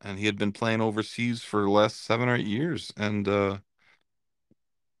 and he had been playing overseas for the last 7 or 8 years, and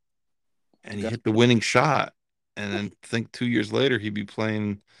he hit the winning shot. And then think 2 years later he'd be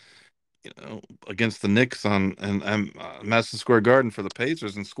playing, against the Knicks on Madison Square Garden for the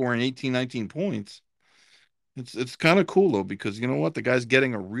Pacers and scoring 18, 19 points. It's kind of cool though, because you know what, the guy's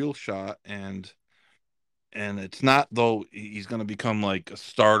getting a real shot, and it's not though he's going to become like a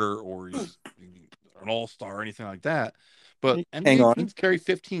starter or he's an all-star or anything like that. But NBA teams carry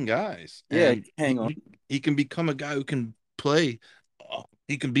 15 guys. Yeah, and hang on. He can become a guy who can play.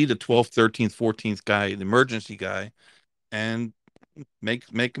 He can be the 12th, 13th, 14th guy, the emergency guy, and make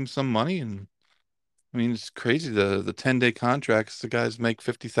him some money. And I mean, it's crazy, the 10-day contracts, the guys make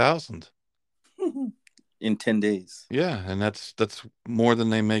 50,000 in 10 days. Yeah, and that's more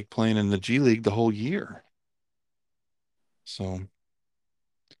than they make playing in the G League the whole year. So,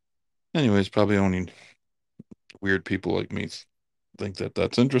 anyways, probably only weird people like me think that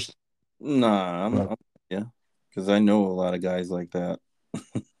that's interesting. Nah, I'm not. Yeah, because I know a lot of guys like that.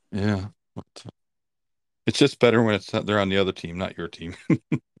 Yeah, but it's just better when they're on the other team, not your team.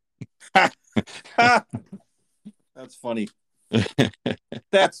 That's funny.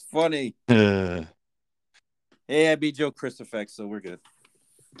 That's funny. Hey, I beat Joe Christopher, so we're good.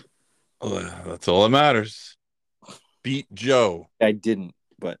 That's all that matters. Beat Joe. I didn't,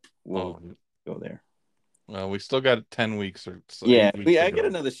 but we'll go there. Well, we still got 10 weeks or so. Yeah, I get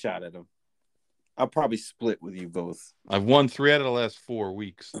another shot at him. I'll probably split with you both. I've won 3 out of the last 4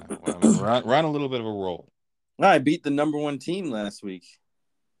 weeks now. We're on a little bit of a roll. I beat the number 1 team last week.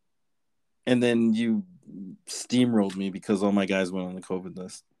 And then you steamrolled me because all my guys went on the COVID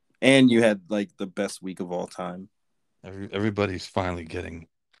list. And you had like the best week of all time. Everybody's finally getting.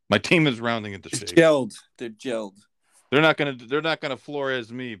 My team is rounding into shape. They're gelled. They're not gonna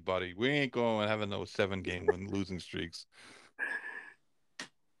Flores me, buddy. We ain't going having those 7-game losing streaks.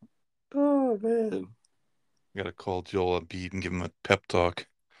 Oh man. Gotta call Joel Embiid and give him a pep talk.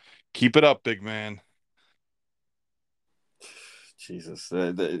 Keep it up, big man. Jesus,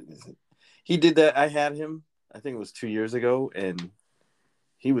 he did that. I had him. I think it was 2 years ago, and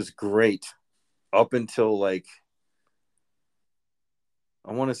he was great up until like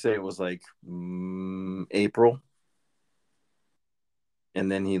I want to say it was like April,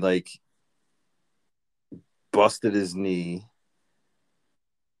 and then he like busted his knee,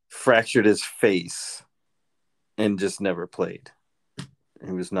 fractured his face, and just never played.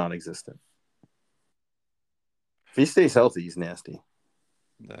 He was non-existent. If he stays healthy, he's nasty.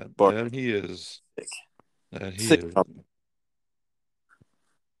 But That he is. sick. That he Sick. is.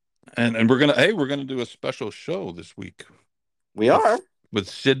 And we're gonna do a special show this week We with are. with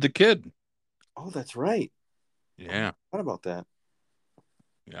Sid the Kid. Oh, that's right. Yeah. What about that?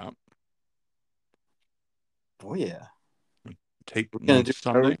 Yeah. Oh yeah. Tape We're gonna one do.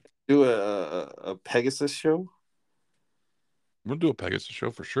 Sunday. Do a Pegasus show. We'll do a Pegasus show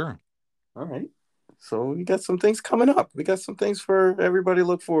for sure. All right. So we got some things coming up. We got some things for everybody to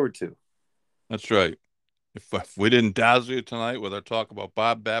look forward to. That's right. If we didn't dazzle you tonight with our talk about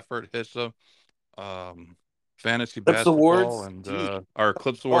Bob Baffert, HISA, um, fantasy Clips basketball, Awards. and Gee. our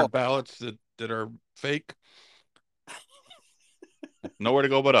Eclipse Oh, Award ballots that are fake, nowhere to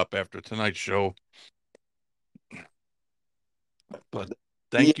go but up after tonight's show. But yeah.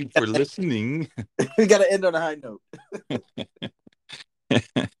 thank you for listening. We got to end on a high note.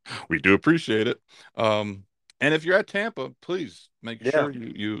 We do appreciate it. And if you're at Tampa, please make Yeah. sure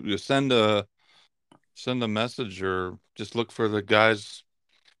you send a message or just look for the guys,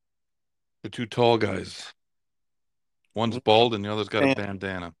 the two tall guys. One's bald and the other's got a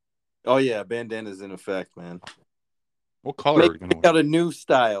bandana. Oh yeah, bandana's in effect, man. What color are Make we gonna out wear? a new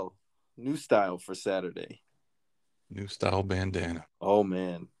style for Saturday. New style bandana. Oh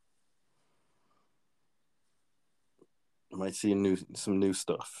man, I might see some new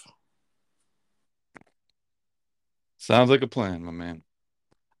stuff. Sounds like a plan, my man.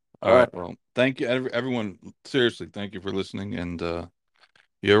 All All right, right. Well, thank you, everyone. Seriously, thank you for listening. And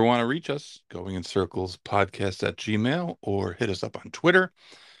you ever want to reach us, Going in Circles podcast at Gmail, or hit us up on Twitter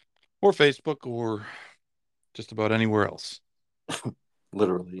or Facebook or just about anywhere else.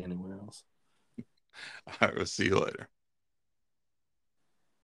 literally anywhere else. All right. We'll see you later.